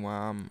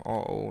 Meanwhile, I'm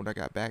all old. I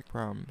got back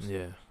problems.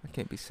 Yeah. I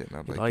can't be sitting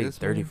up You like like this.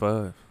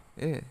 35.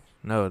 Man. Yeah.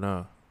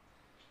 No.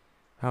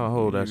 How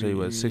old I say you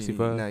was?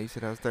 65? No, you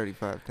said I was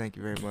 35. Thank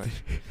you very much.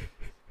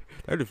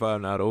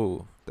 35 not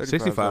old. 35 is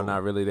 65 old.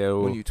 not really that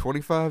old. When you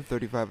 25,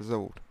 35 is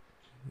old.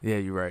 Yeah,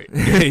 you're right.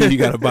 You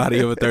got a body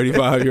of a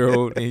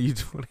 35-year-old and you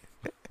 20.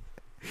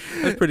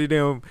 That's pretty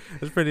damn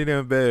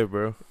bad,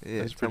 bro.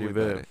 Yeah, That's tell pretty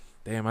me about bad. it.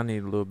 Damn, I need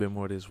a little bit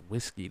more of this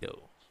whiskey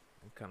though.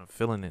 I'm kind of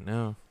feeling it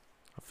now.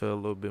 I feel a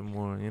little bit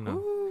more,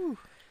 Ooh.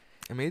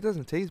 I mean, it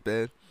doesn't taste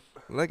bad.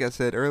 Like I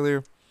said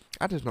earlier,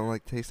 I just don't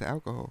like the taste of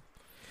alcohol.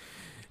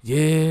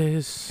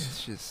 Yes.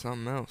 It's just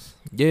something else.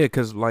 Yeah,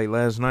 'cause like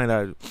last night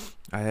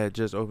I had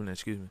just opened it,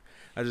 excuse me.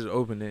 I just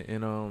opened it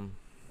and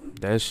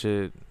that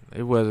shit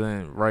it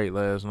wasn't right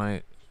last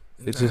night.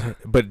 It's just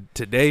but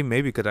today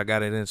maybe 'cause I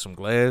got it in some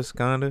glass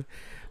kinda.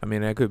 I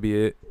mean that could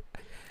be it.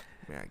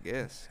 I mean, I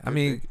guess. I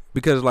mean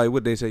because like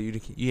what they say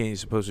you ain't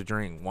supposed to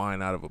drink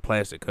wine out of a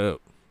plastic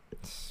cup.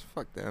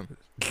 Fuck them.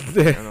 I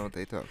don't know what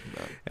they talking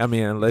about. I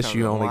mean unless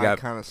you only got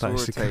kind of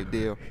plastic type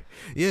deal.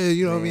 Yeah,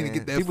 you know what I mean to Man,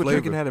 get that people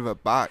flavor. drinking out of a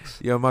box.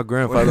 Yo, my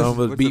grandfather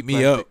almost what's beat a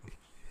me up plastic-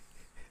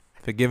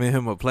 for giving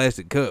him a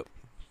plastic cup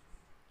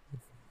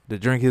to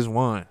drink his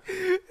wine.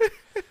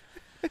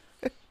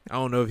 I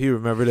don't know if he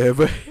remember that,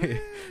 but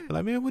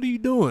like, man, what are you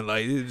doing?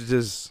 Like, it's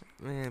just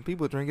Man,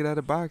 people drink it out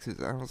of boxes.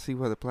 I don't see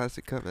what the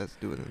plastic cup has to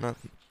do with it.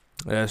 Nothing.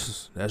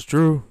 that's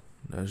true.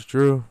 That's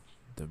true.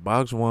 The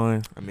box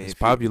wine I mean, is if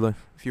you- popular.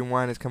 If your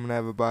wine is coming out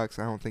of a box,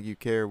 I don't think you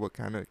care what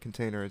kind of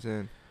container it's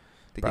in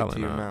to get Probably to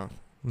your not.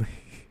 mouth.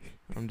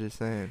 I'm just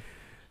saying,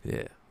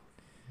 Yeah,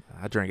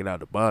 I drink it out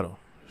the bottle,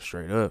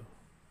 straight up,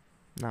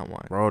 not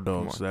wine. raw Come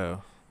dog on.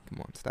 style, Come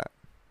on, stop.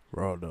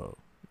 raw dog.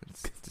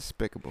 It's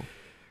despicable.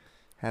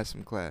 Have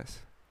some class.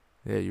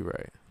 Yeah, you're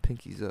right.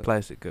 Pinkies up.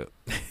 Plastic cup.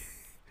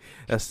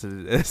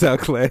 That's how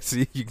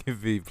classy you can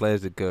be.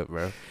 Plastic cup,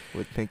 bro.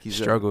 With pinkies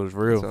Struggle is up.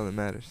 real. That's all that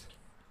matters.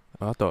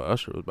 Oh, I thought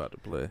Usher was about to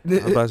play. I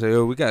was about to say,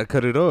 oh, we gotta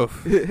cut it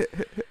off.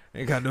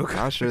 Ain't got no.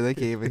 I'm sure they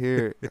can't even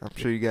hear it. I'm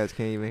sure you guys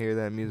can't even hear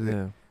that music.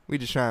 Yeah, We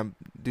just try and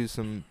do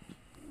some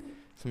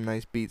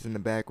nice beats in the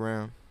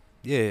background.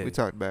 yeah. We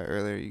talked about it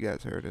earlier. You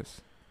guys heard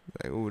us.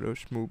 Like, oh, those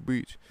smooth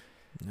beats.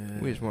 Yeah.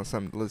 We just want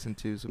something to listen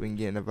to so we can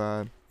get in the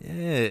vibe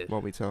Yeah.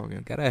 while we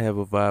talking. Gotta have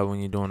a vibe when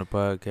you're doing a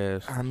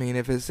podcast. I mean,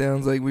 if it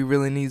sounds like we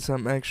really need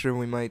something extra,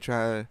 we might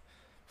try to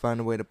find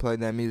a way to plug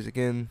that music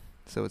in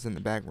so it's in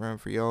the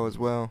background for y'all as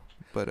well.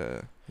 But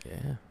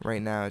Yeah.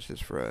 right now it's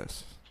just for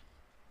us.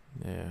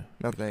 Yeah.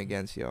 Nothing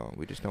against y'all.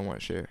 We just don't want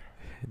to share.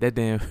 That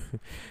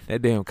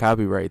damn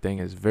copyright thing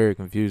is very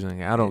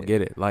confusing. I don't Yeah.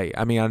 get it. Like,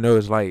 I mean, I know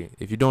it's like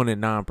if you're doing it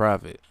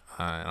nonprofit,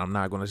 I'm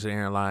not gonna sit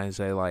here and lie and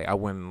say like I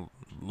wouldn't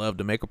love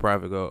to make a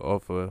profit go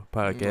off a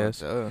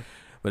podcast, Duh.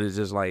 but it's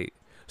just like,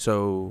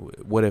 so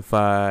what if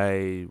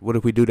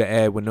we do the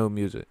ad with no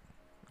music?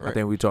 I Right.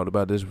 think we talked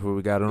about this before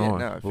we got it Yeah, on.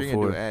 no, if you're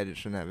before. gonna do an ad, it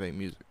shouldn't have any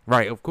music.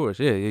 Right, of course,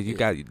 yeah. You Yeah.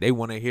 got. They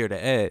want to hear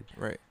the ad,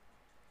 Right.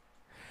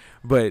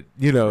 but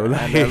you know,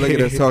 I know, look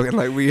at us talking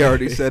like we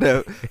already set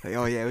up. Like,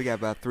 oh yeah, we got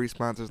about 3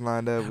 sponsors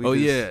lined up. We Oh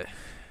just- yeah,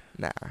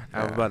 Nah.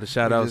 I was about to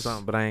shout We out just-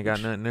 something, but I ain't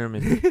got nothing near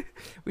me.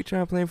 We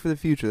trying to plan for the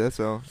future. That's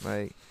all.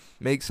 Like,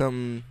 make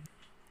something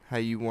how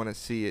you want to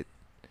see it.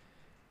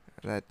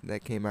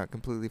 That came out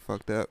completely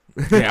fucked up.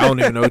 Yeah, I don't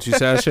even know what you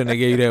said. I shouldn't have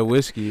gave you that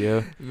whiskey,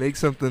 yo. Make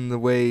something the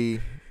way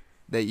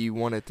that you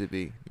want it to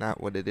be,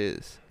 not what it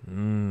is.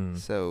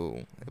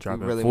 So if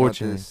Dropping we really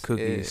fortune want this,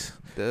 cookies.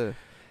 duh.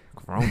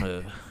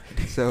 Corona.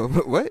 So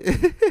what?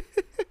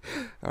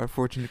 Our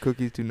fortune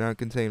cookies do not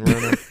contain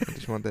Rona. I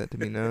just want that to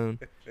be known.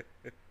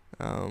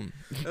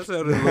 That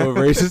sounded a little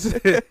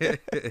racist.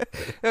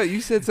 No,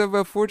 you said something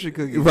about fortune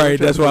cookies. Right, Don't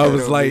try that's to why I put that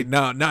was on like, me.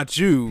 no, not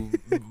you,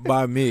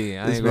 by me.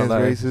 I This ain't gonna man's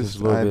lie. It's just a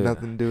racist. little I have bit.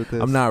 nothing to do with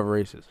this. I'm not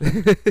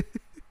racist.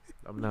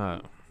 I'm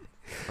not.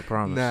 I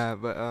promise. Nah,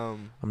 but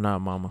I'm not,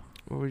 mama.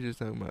 what were we just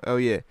talking about? Oh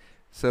yeah,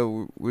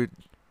 so we're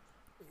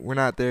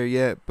not there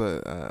yet,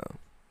 but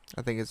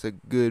I think it's a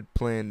good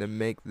plan to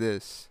make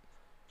this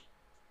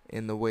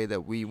in the way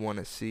that we want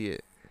to see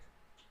it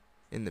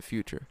in the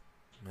future.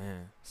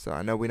 Man. So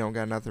I know we don't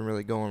got nothing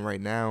really going right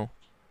now,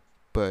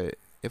 but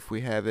if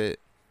we have it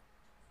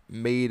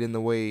made in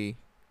the way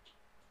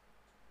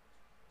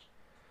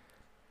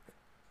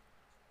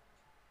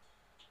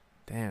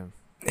Damn.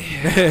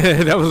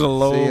 That was a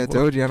low. See, I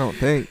told you I don't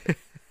think.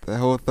 The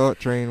whole thought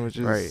train was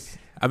just Right.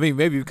 I mean,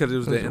 maybe because it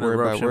was the It was word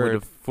by interruption word.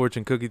 with the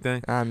fortune cookie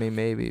thing. I mean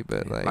maybe,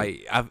 but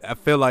like I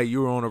feel like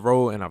you were on a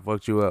roll and I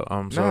fucked you up.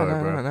 I'm sorry,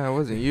 bro. no, it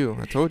wasn't you.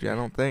 I told you I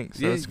don't think.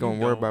 So it's going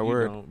you word by don't, you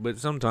word. don't. But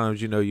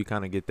sometimes, you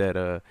kind of get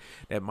that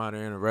that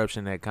minor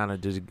interruption that kind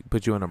of just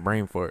put you in a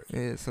brain fart.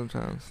 Yeah,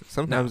 sometimes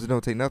it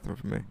don't take nothing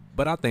from me.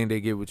 But I think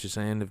they get what you're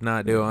saying. If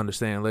not, they'll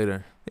understand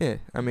later. Yeah,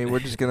 I mean we're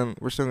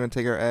still gonna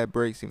take our ad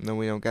breaks even though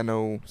we don't got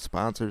no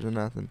sponsors or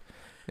nothing.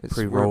 We're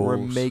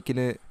Pre-rolls. making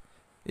it.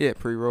 Yeah,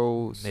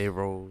 pre-rolls, They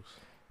rolls.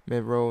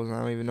 mid-rolls. I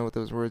don't even know what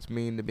those words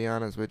mean to be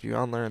honest with you.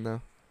 I'll learn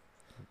though.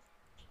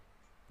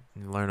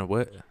 You learn a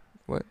what?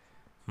 What?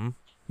 Hmm?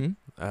 Hmm?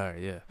 All right,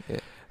 yeah. Yeah.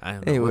 I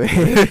don't Anyway.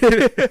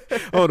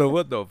 Hold on,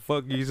 what the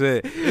fuck you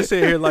said? You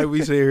sit here like we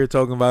sit here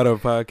talking about our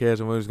podcast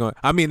and what's going.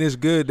 I mean, it's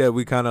good that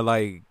we kind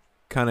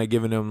of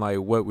giving them like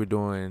what we're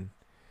doing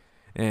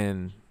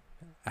and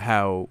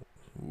how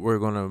we're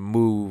gonna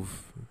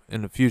move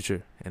in the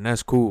future, and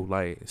that's cool.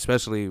 Like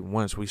especially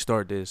once we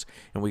start this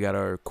and we got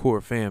our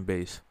core fan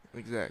base,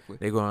 Exactly.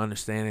 they gonna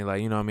understand it.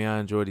 Like, you know what I mean? I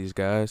enjoy these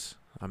guys.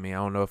 I mean, I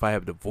don't know if I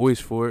have the voice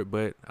for it,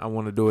 but I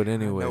want to do it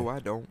anyway. No, I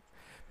don't.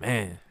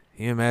 Man,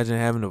 can you imagine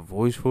having a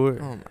voice for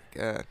it? Oh my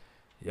god.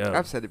 Yeah.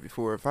 I've said it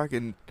before. If I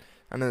can,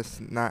 I know it's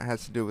not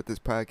has to do with this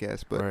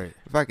podcast, but Right.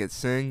 if I could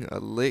sing a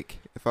lick,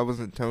 if I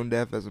wasn't tone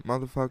deaf as a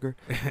motherfucker,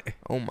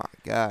 oh my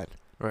god,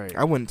 Right.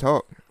 I wouldn't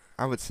talk.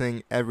 I would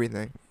sing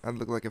everything. I'd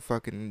look like a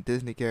fucking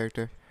Disney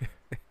character.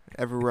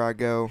 Everywhere I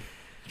go,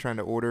 trying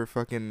to order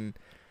fucking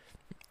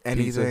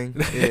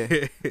anything.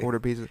 Yeah, order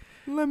pizza.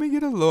 Let me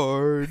get a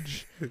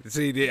large.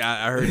 See,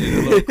 I heard you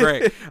a little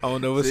crack. I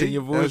don't know what's in See?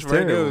 your That voice was right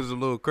there. It terrible. was a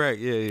little crack.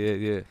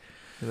 Yeah.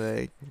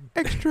 Like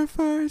extra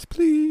fries,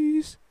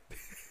 please.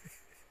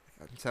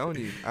 I'm telling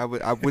you, I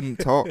wouldn't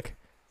talk.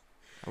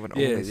 I would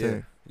Yeah, only yeah.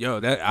 sing. Yo,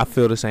 that I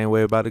feel the same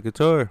way about the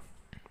guitar.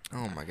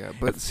 Oh my god!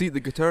 But see,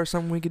 the guitar is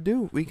something we could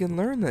do. We can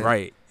learn that.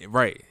 Right.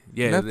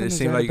 Yeah, Nothing it is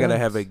seems out like of you gotta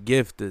have a bounds.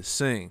 gift to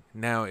sing.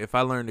 Now, if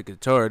I learn the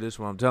guitar, this is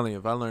what I'm telling you.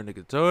 If I learn the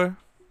guitar,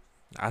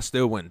 I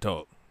still wouldn't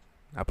talk.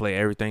 I play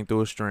everything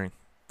through a string.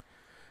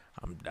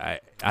 I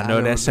know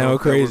don't that sounds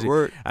if would crazy.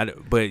 work,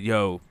 But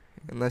yo,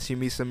 unless you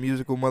meet some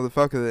musical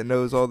motherfucker that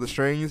knows all the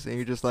strings, and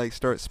you just like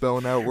start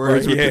spelling out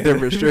words with yeah. the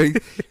different strings.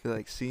 You're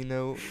like C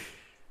note,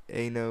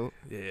 A note.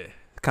 yeah,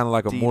 it's kind of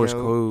like a Do you Morse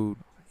know code.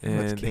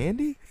 What's And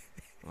Candy?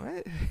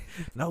 What?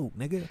 no,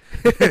 nigga.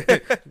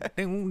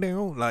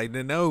 Like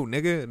no,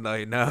 nigga.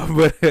 Like nah,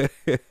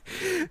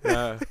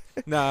 but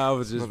nah, I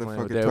was just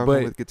playing with Motherfucker that.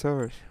 talking with But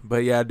guitars.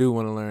 yeah, I do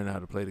want to learn how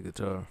to play the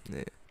guitar.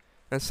 Yeah,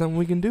 that's something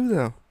we can do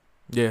though.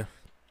 Yeah,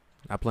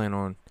 I plan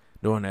on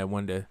doing that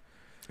one day.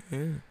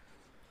 Yeah.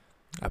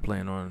 I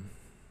plan on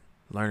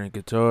learning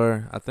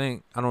guitar. I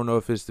don't know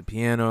if it's the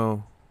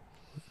piano.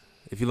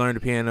 If you learn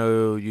the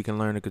piano, you can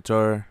learn the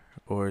guitar,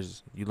 or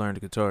you learn the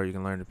guitar, you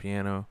can learn the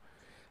piano.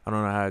 I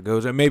don't know how it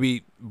goes. Or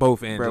maybe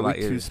both ends. Bro, Like,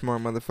 we two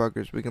smart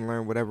motherfuckers. We can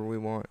learn whatever we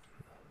want.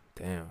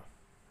 damn,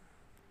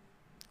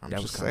 I'm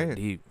that was just kind of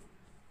saying. deep.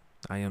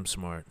 I am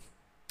smart.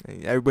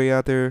 Hey, everybody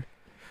out there,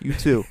 you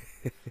too.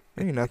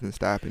 Ain't nothing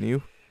stopping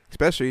you.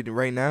 Especially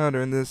right now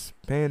during this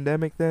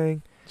pandemic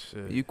thing.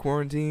 Shit. You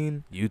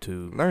quarantine.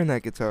 YouTube. Learn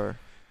that guitar.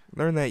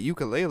 Learn that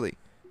ukulele.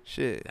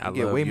 Shit. I You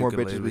get love way more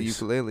bitches with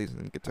ukuleles. ukuleles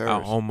than I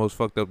guitars. almost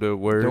fucked up the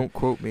word. Don't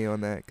quote me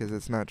on that because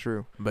it's not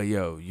true. But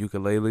yo,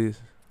 ukuleles.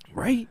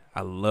 Right?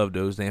 I love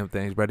those damn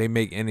things, bro. They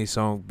make any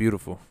song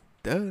beautiful.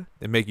 Duh.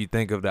 They make you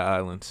think of the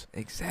islands.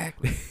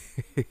 Exactly.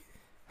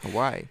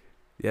 Hawaii.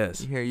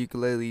 Yes. You hear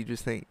ukulele, you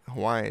just think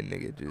Hawaiian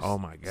nigga. Just Oh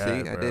my god.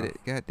 see, I bro. did it.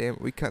 God damn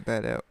it. We cut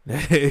that out.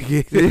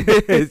 See,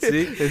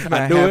 It's I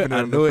not knew it. happening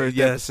I on the knew it. first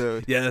Yes,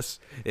 episode. yes.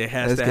 It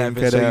has That's to getting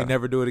happen, cut so you out.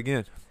 never do it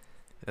again.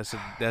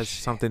 That's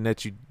something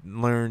that you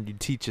learn, you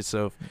teach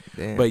yourself.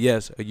 Damn. But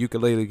yes, a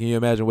ukulele. Can you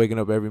imagine waking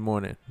up every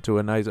morning to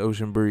a nice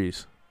ocean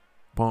breeze?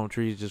 palm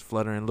trees just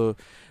fluttering, little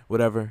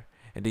whatever,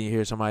 and then you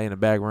hear somebody in the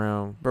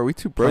background. Bro, we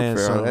too broke playing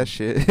for all some- that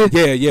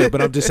shit. Yeah,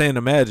 but I'm just saying,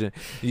 imagine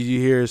you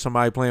hear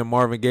somebody playing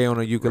Marvin Gaye on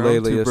a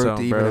ukulele too or broke to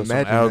something, even bro. Some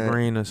imagine Al that.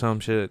 Green or some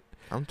shit.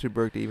 I'm too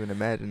broke to even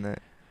imagine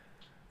that.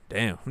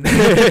 Damn.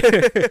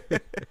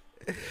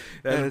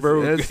 That's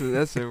broke.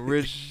 That's a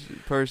rich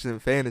person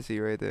fantasy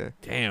right there.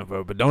 Damn,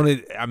 bro. But don't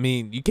it? I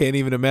mean, you can't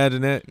even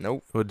imagine that.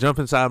 Nope. Well, jump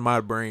inside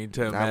my brain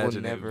to I would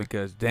imagine it never.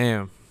 because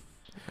damn,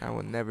 I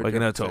would never.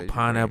 waking jump up to a inside your brain.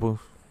 pineapple.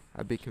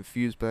 I'd be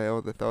confused by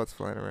all the thoughts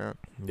flying around.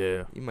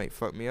 Yeah. You might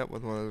fuck me up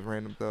with one of those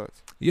random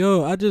thoughts.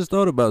 Yo, I just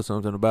thought about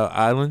something about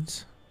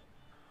islands.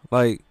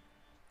 Like,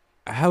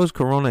 how is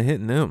Corona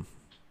hitting them?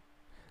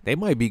 They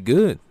might be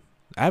good.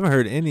 I haven't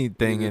heard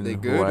anything Either in they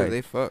good Hawaii. or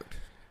they fucked.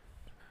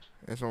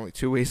 There's only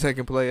two ways that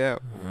can play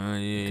out.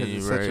 Yeah, Because it's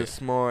you're such a right.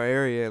 small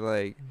area,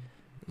 like,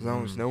 as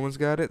long as Mm. no one's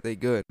got it, they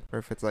good. Or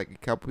if it's like a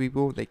couple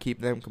people, they keep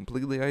them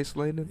completely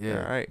isolated.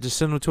 Yeah. All right. Just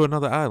send them to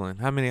another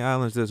island. How many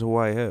islands does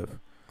Hawaii have?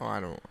 Oh,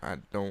 I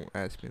don't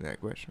ask me that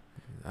question.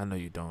 I know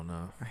you don't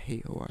know. I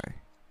hate Hawaii.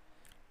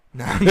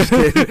 Nah, I'm just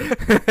kidding.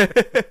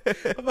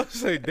 I'm about to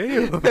say,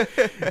 damn.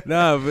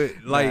 Nah, but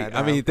like, Nah,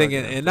 I mean, I'm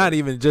thinking, fucking and not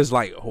even just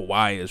like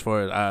Hawaii as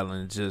far as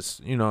islands,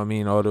 just, you know what I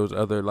mean, all those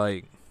other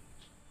like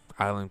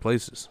island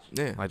places,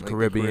 Yeah, like the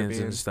Caribbeans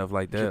and stuff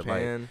like that.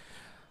 Japan,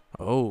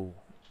 Like, oh,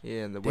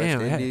 yeah, and the damn,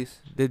 West Indies.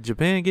 did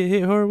Japan get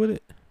hit hard with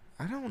it?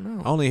 I don't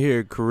know. I only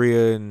hear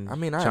Korea and I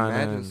mean, I China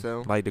imagine and,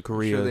 so. like the I'm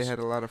sure they Koreas. had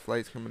a lot of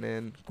flights coming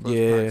in, close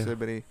Yeah.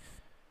 proximity.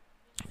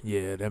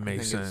 Yeah, that I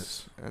makes think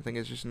sense. I think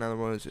it's just another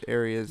one of those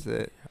areas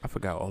that, I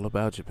forgot all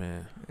about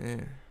Japan. yeah.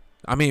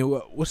 I mean,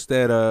 what's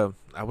that?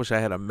 I wish I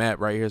had a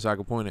map right here so I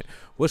could point it.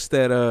 What's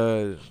that?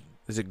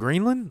 Is it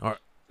Greenland or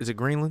is it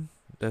Greenland?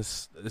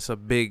 It's a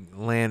big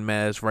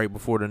landmass right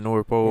before the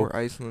North Pole. Or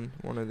Iceland,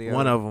 one of the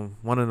One other. of them,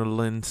 one of the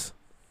lands,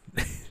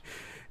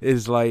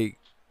 is like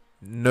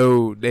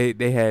no.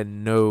 They had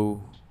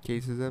no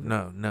Cases of it?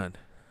 none.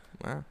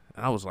 Wow.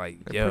 I was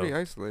like, They're pretty yo,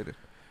 isolated,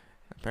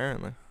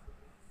 apparently.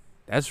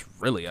 that's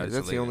really 'Cause isolated.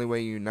 that's the only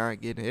way you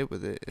not getting hit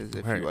with it is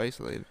if you Right.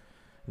 isolate.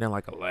 Then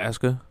like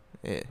Alaska,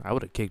 Yeah, I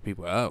would have kicked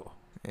people out.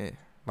 yeah.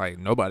 Like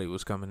nobody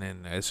was coming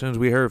in as soon as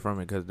we heard from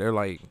it because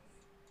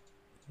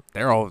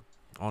they're all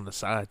on the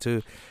side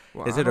too.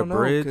 Well, Is I it a don't know,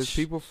 'cause bridge?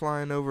 people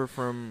flying over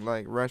from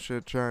like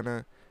Russia,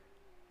 China,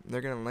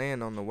 they're gonna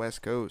land on the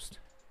West Coast.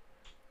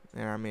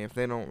 And I mean, if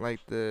they don't like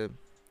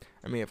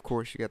of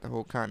course you got the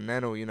whole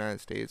continental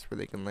United States where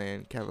they can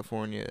land,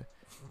 California,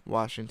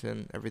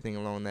 Washington, everything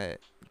along that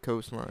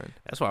coastline.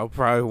 That's why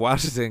probably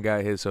Washington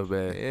got hit so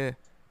bad. Yeah,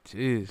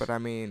 Jeez. but I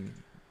mean,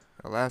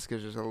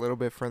 Alaska's just a little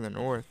bit further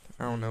north.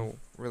 I don't Mhm. know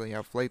really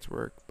how flights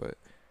work, but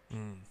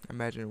Mm. I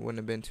imagine it wouldn't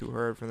have been too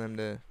hard for them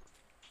to.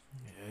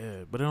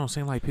 Yeah, but it don't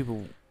seem like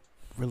people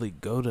really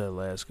go to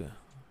Alaska.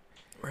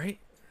 Right?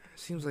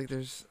 Seems like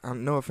there's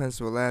no offense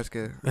to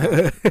Alaska.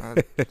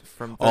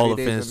 From 30 All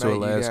Days offense a to Night,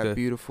 you Alaska. got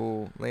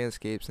beautiful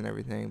landscapes and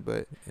everything,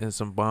 but And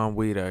some bomb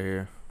weed out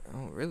here.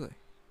 oh really?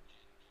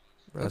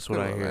 That's Let's what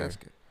go I to hear.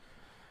 Alaska.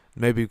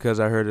 Maybe because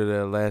I heard of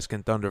the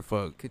Alaskan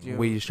Thunderfuck Could you-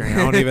 weed strain.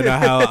 I don't even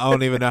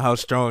know how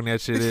strong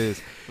that shit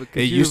is. But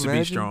could It you used to be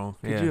imagine- strong.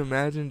 Could Yeah. you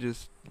imagine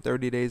just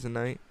 30 Days a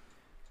Night?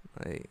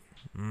 Like,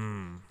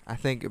 I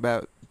think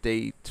about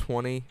day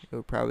 20, it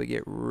would probably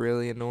get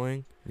really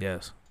annoying.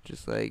 Yes.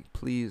 Just like,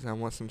 please, I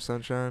want some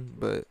sunshine.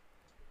 But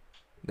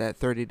that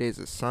 30 days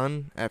of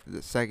sun, after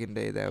the second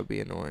day, that would be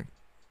annoying.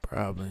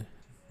 Probably.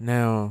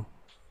 Now,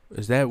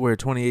 is that where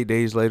 28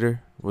 Days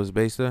Later was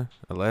based at?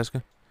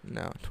 Alaska?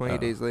 No, 20 Oh.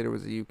 Days Later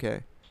was the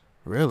UK.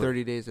 Really?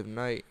 30 Days of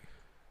Night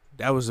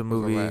That was a was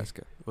movie.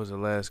 Alaska. Was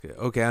Alaska.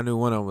 Okay, I knew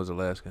one of them was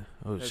Alaska.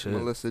 Oh, That's shit.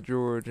 Melissa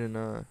George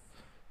and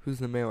who's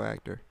the male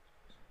actor?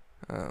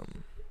 I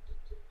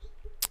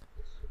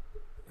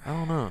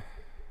don't know.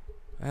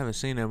 I haven't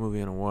seen that movie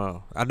in a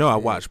while. I know I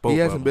watched both He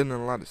of hasn't them. been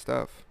in a lot of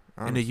stuff.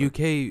 In Honestly. the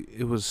UK,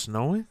 it was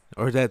snowing?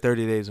 Or is that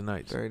 30 Days and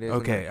Nights? 30 Days a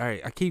Okay, Night. all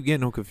right. I keep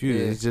getting them confused.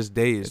 Yeah. It's just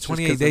days. It's just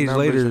 28 'cause the Days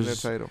numbers Later in the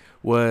title.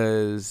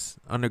 was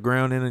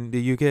Underground in the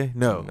UK?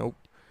 No. Nope.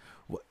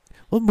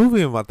 What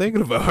movie am I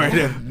thinking about right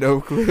now?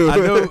 No clue. I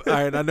know. All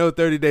right, I know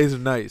 30 Days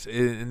of Nights,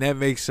 and that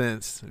makes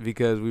sense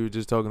because we were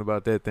just talking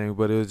about that thing.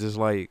 But it was just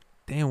like,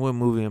 damn, what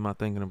movie am I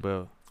thinking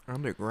about?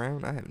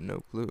 Underground? I have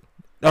no clue.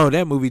 Oh,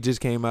 that movie just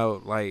came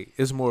out. Like,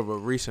 it's more of a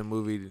recent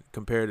movie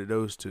compared to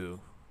those two.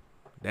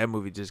 That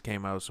movie just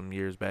came out some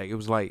years back. It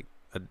was like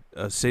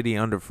a city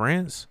under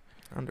France.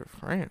 Under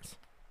France?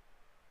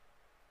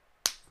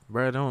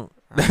 Bro, don't.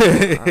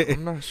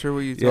 I'm not sure what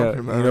you're Yeah, talking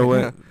about. you know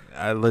right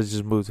what? Let's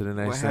just move to the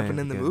now. next What thing. happened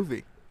in the because-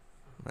 movie?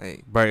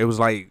 Like, Bro, it was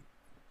like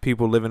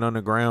people living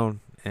underground,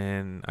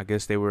 and I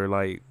guess they were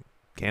like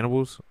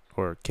cannibals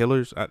or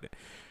killers.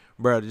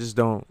 Bro, just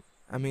don't.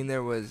 I mean,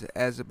 there was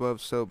As Above,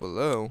 So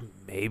Below.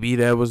 Maybe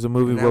that was the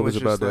movie. and that What was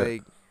just about that?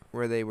 like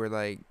where they were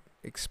like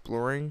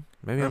exploring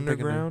Maybe I'm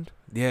thinking. underground,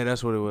 Yeah,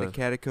 that's what it the was.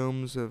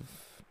 catacombs of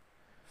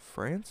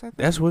France. I think.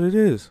 That's what it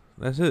is.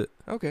 That's it.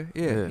 Okay,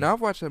 yeah. Yeah. Now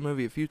I've watched that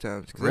movie a few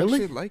times because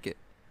Really? I actually like it.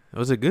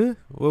 Was it good?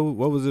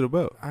 What was it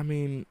about? I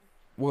mean,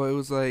 well, it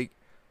was like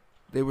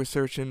they were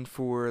searching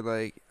for,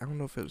 like, I don't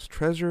know if it was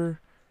treasure.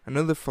 I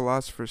know the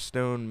Philosopher's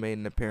Stone made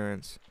an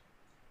appearance.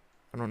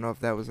 I don't know if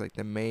that was, like,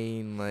 the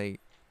main, like,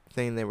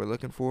 thing they were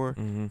looking for.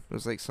 Mm-hmm. It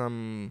was, like,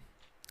 some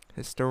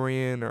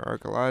historian or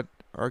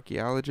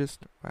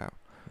archaeologist. Wow.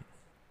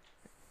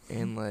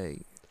 And,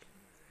 like,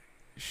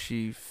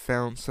 she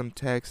found some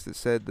text that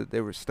said that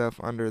there was stuff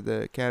under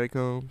the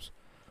catacombs.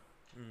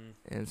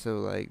 Mm-hmm. And so,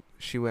 like,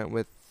 she went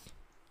with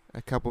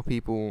a couple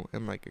people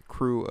and, like, a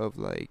crew of,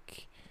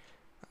 like,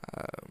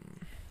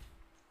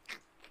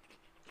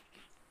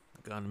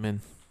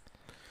 Gunmen.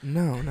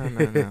 No.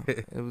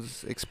 It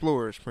was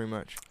explorers, pretty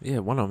much. Yeah,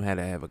 one of them had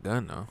to have a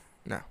gun though.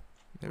 No.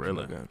 There was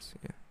Really? no guns,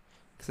 yeah.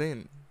 'Cause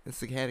then, it's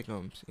the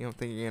catacombs. You don't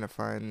think you're going to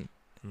find,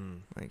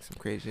 like, some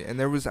crazy... And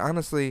there was,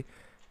 honestly,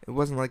 it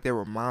wasn't like there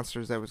were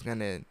monsters that was going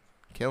to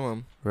kill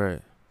them.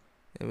 Right.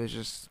 It was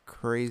just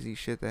crazy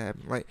shit that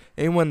happened. Like,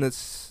 anyone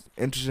that's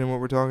interested in what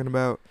we're talking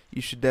about,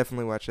 you should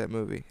definitely watch that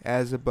movie.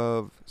 As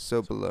Above,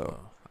 So Below.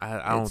 I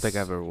don't think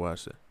It's- I've ever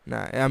watched it.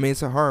 Nah, I mean,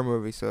 it's a horror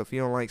movie, so if you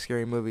don't like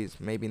scary movies,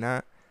 maybe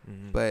not.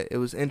 Mm-hmm. But it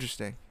was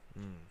interesting.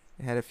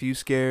 It had a few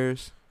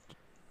scares,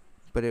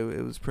 but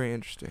it was pretty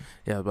interesting.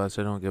 Yeah, I was about to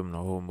say, don't give them the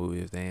whole movie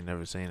if they ain't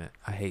never seen it.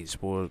 I hate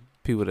spoiled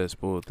people that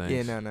spoil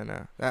things. Yeah,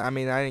 no. I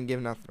mean, I didn't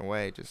give nothing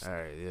away. Just All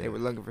right, yeah. they were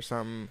looking for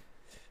something.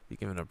 You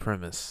giving a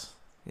premise.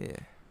 Yeah.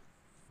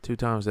 2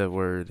 times that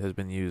word has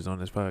been used on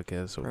this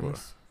podcast so far.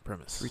 Premise.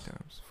 Premise. 3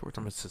 times. 4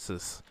 times.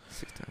 Premises.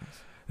 6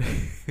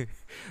 times.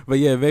 But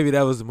yeah, maybe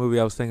that was the movie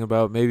I was thinking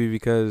about. Maybe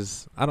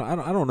because I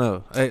don't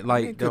know.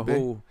 Like it the could be.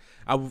 whole.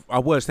 I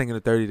was thinking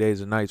of 30 Days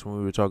and Nights when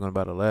we were talking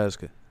about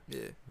Alaska.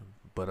 Yeah.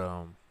 But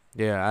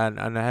yeah,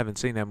 I haven't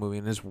seen that movie,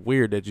 and it's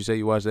weird that you say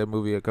you watched that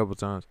movie a couple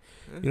times.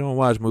 Yeah. You don't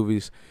watch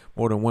movies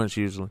more than once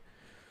usually.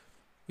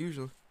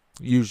 Usually.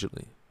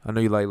 I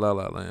know you like La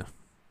La Land.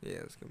 Yeah,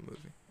 it's a good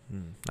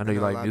movie. I know you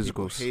a like lot of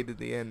musicals. people hated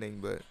the ending,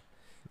 but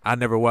I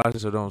never watched it,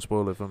 so don't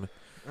spoil it for me.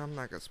 I'm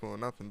not gonna spoil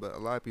nothing. But a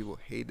lot of people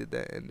hated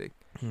that ending.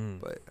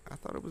 But I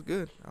thought it was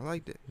good. I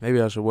liked it.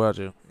 Maybe I should watch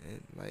it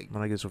It like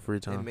when I get some free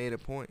it time. made a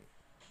point.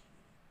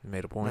 It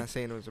made a I'm point. not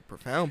saying it was a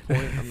profound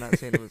point. I'm not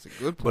saying it was a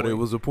good point. But it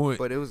was a point.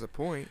 But it was a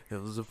point. It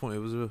was a point. It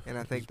was a. And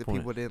I it think was the a point.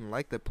 people didn't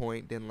like the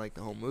point, didn't like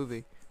the whole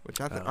movie, which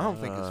I don't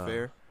think is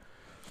fair.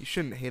 You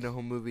shouldn't hate a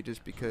whole movie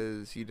just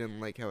because you didn't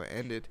like how it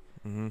ended.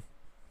 Mm-hmm.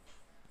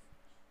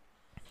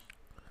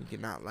 You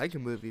can not like a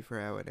movie for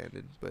how it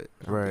ended, but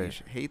I don't think you Right.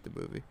 should hate the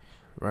movie.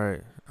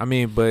 Right. I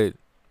mean, but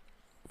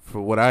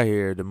for what I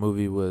hear, the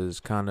movie was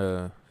kind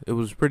of. It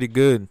was pretty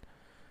good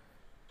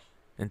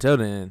until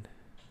the end.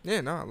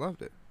 Yeah, no, I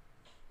loved it.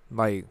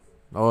 Like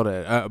all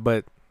that.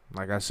 But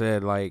like I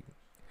said, like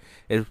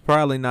it's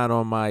probably not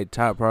on my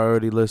top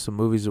priority list of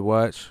movies to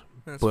watch.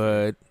 That's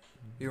fair. But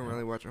You don't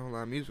really watch a whole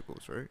lot of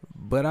musicals, right?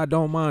 but I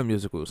don't mind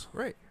musicals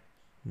Right.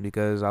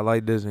 because I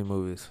like Disney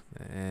movies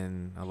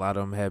and a lot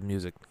of them have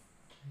music.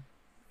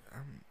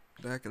 I'm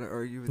not gonna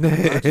argue with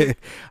your logic.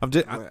 I'm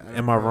just. but don't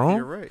Am I know if wrong?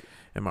 You're right.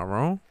 Am I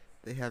wrong?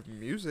 They have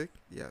music,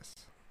 yes.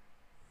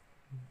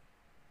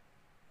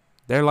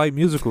 They're like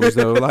musicals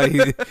though. Like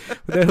what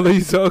the hell are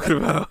you talking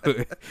about?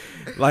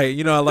 Like,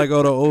 you know, I like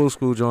all the old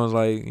school joints,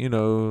 like, you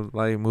know,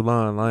 like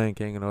Mulan, Lion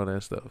King, and all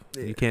that stuff.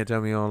 Yeah. You can't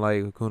tell me you don't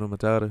like Hakuna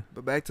Matata.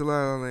 But back to La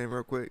La Land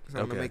real quick, 'cause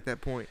I'm Okay. gonna make that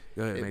point.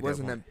 Go ahead, It make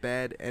wasn't that a point.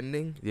 bad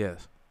ending.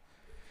 Yes,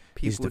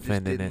 People He's just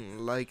defending it.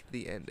 didn't like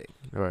the ending.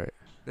 right.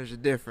 There's a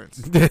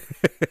difference.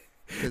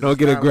 'Cause Don't it's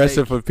get not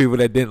aggressive like- for people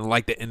that didn't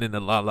like the ending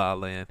of La La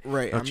Land.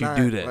 Right. Don't I'm you not,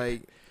 do that.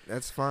 Like,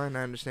 that's fine.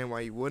 I understand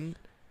why you wouldn't.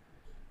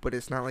 But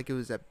it's not like it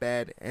was a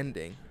bad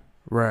ending.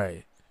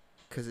 Right.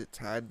 Because it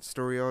tied the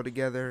story all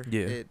together.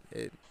 Yeah.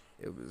 It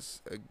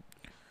was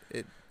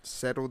it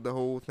settled the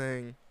whole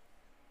thing.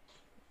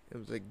 It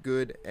was a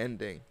good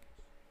ending.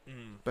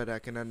 But I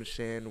can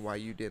understand why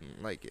you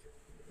didn't like it.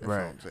 That's all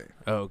Right. I'm saying.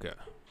 Oh, okay.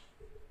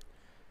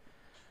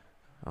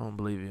 I don't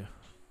believe you.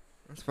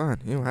 That's fine.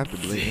 You don't have to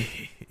believe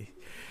me.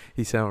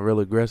 He sounded real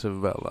aggressive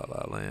about La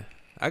La Land.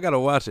 I gotta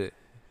watch it.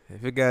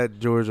 If it got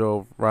George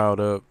all riled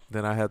up,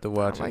 then I have to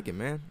watch I like it,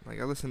 man. Like,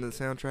 I listen to the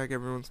soundtrack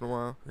every once in a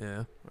while.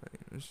 Yeah.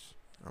 Like,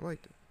 I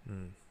liked it, Yeah.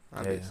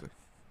 obviously.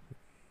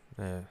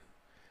 Yeah.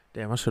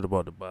 Damn, I should have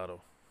bought the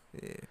bottle.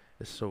 Yeah.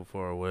 It's so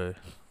far away.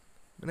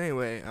 But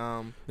anyway,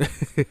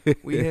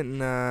 we hitting,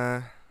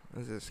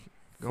 what is this?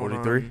 Going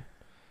 43? on-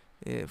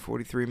 Yeah,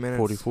 43 minutes.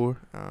 44?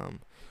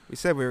 We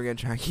said we were going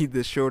to try and keep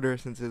this shorter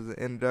since it was an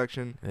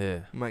introduction.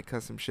 Yeah. We might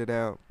cut some shit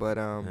out, but,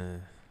 Yeah.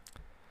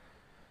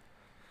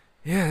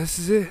 yeah, this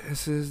is it.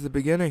 This is the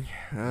beginning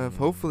of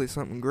hopefully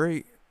something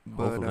great.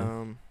 But,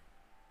 Hopefully.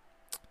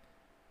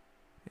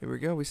 here we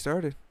go. We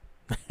started.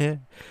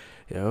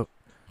 Yep.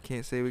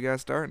 Can't say we got to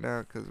start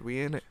now because we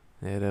in it.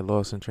 Yeah, that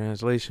lost in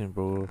translation,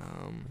 bro. We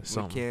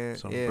Something, can't,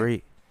 something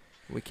great.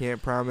 We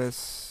can't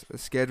promise a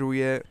schedule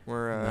yet.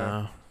 We're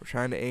Nah. we're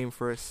trying to aim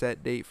for a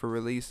set date for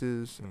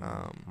releases.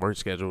 Work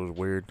schedule is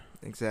weird.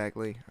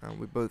 Exactly.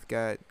 We both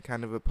got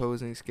kind of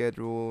opposing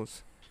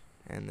schedules,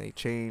 and they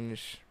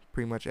change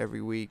pretty much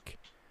every week.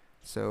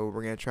 So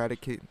we're gonna try to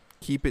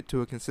keep it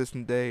to a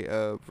consistent day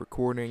of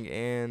recording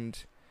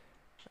and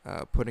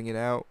putting it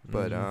out,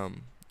 but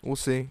we'll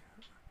see.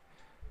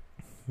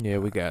 Yeah,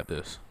 we got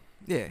this.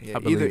 Yeah. I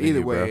believe in Either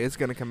you, way, bro. it's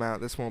gonna come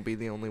out. This won't be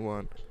the only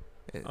one.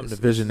 I'm the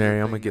visionary.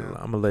 I'm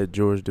gonna let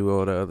George do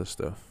all the other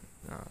stuff.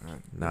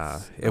 Nah,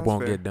 it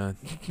won't get done.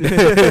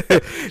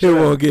 It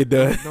won't get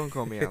done. Don't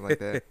call me out like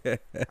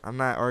that. I'm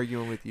not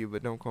arguing with you,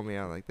 but don't call me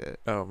out like that.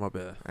 Oh, my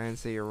bad. I didn't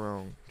say you're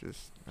wrong.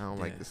 Just I don't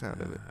like the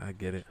sound of it. I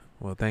get it.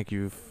 Well, thank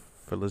you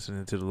for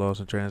listening to the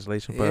Lost in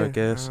Translation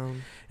podcast.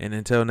 Yeah, And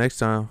until next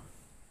time,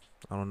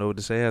 I don't know what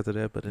to say after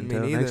that, but me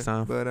until neither, next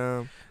time.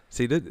 But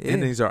See, the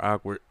endings are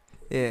awkward.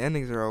 yeah,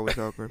 endings are always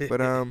awkward. But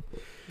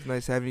it's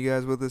nice having you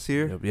guys with us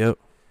here. Yep.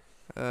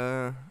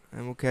 And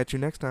we'll catch you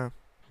next time.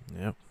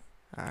 Yep.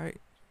 All right.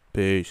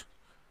 Peace.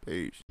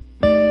 Peace.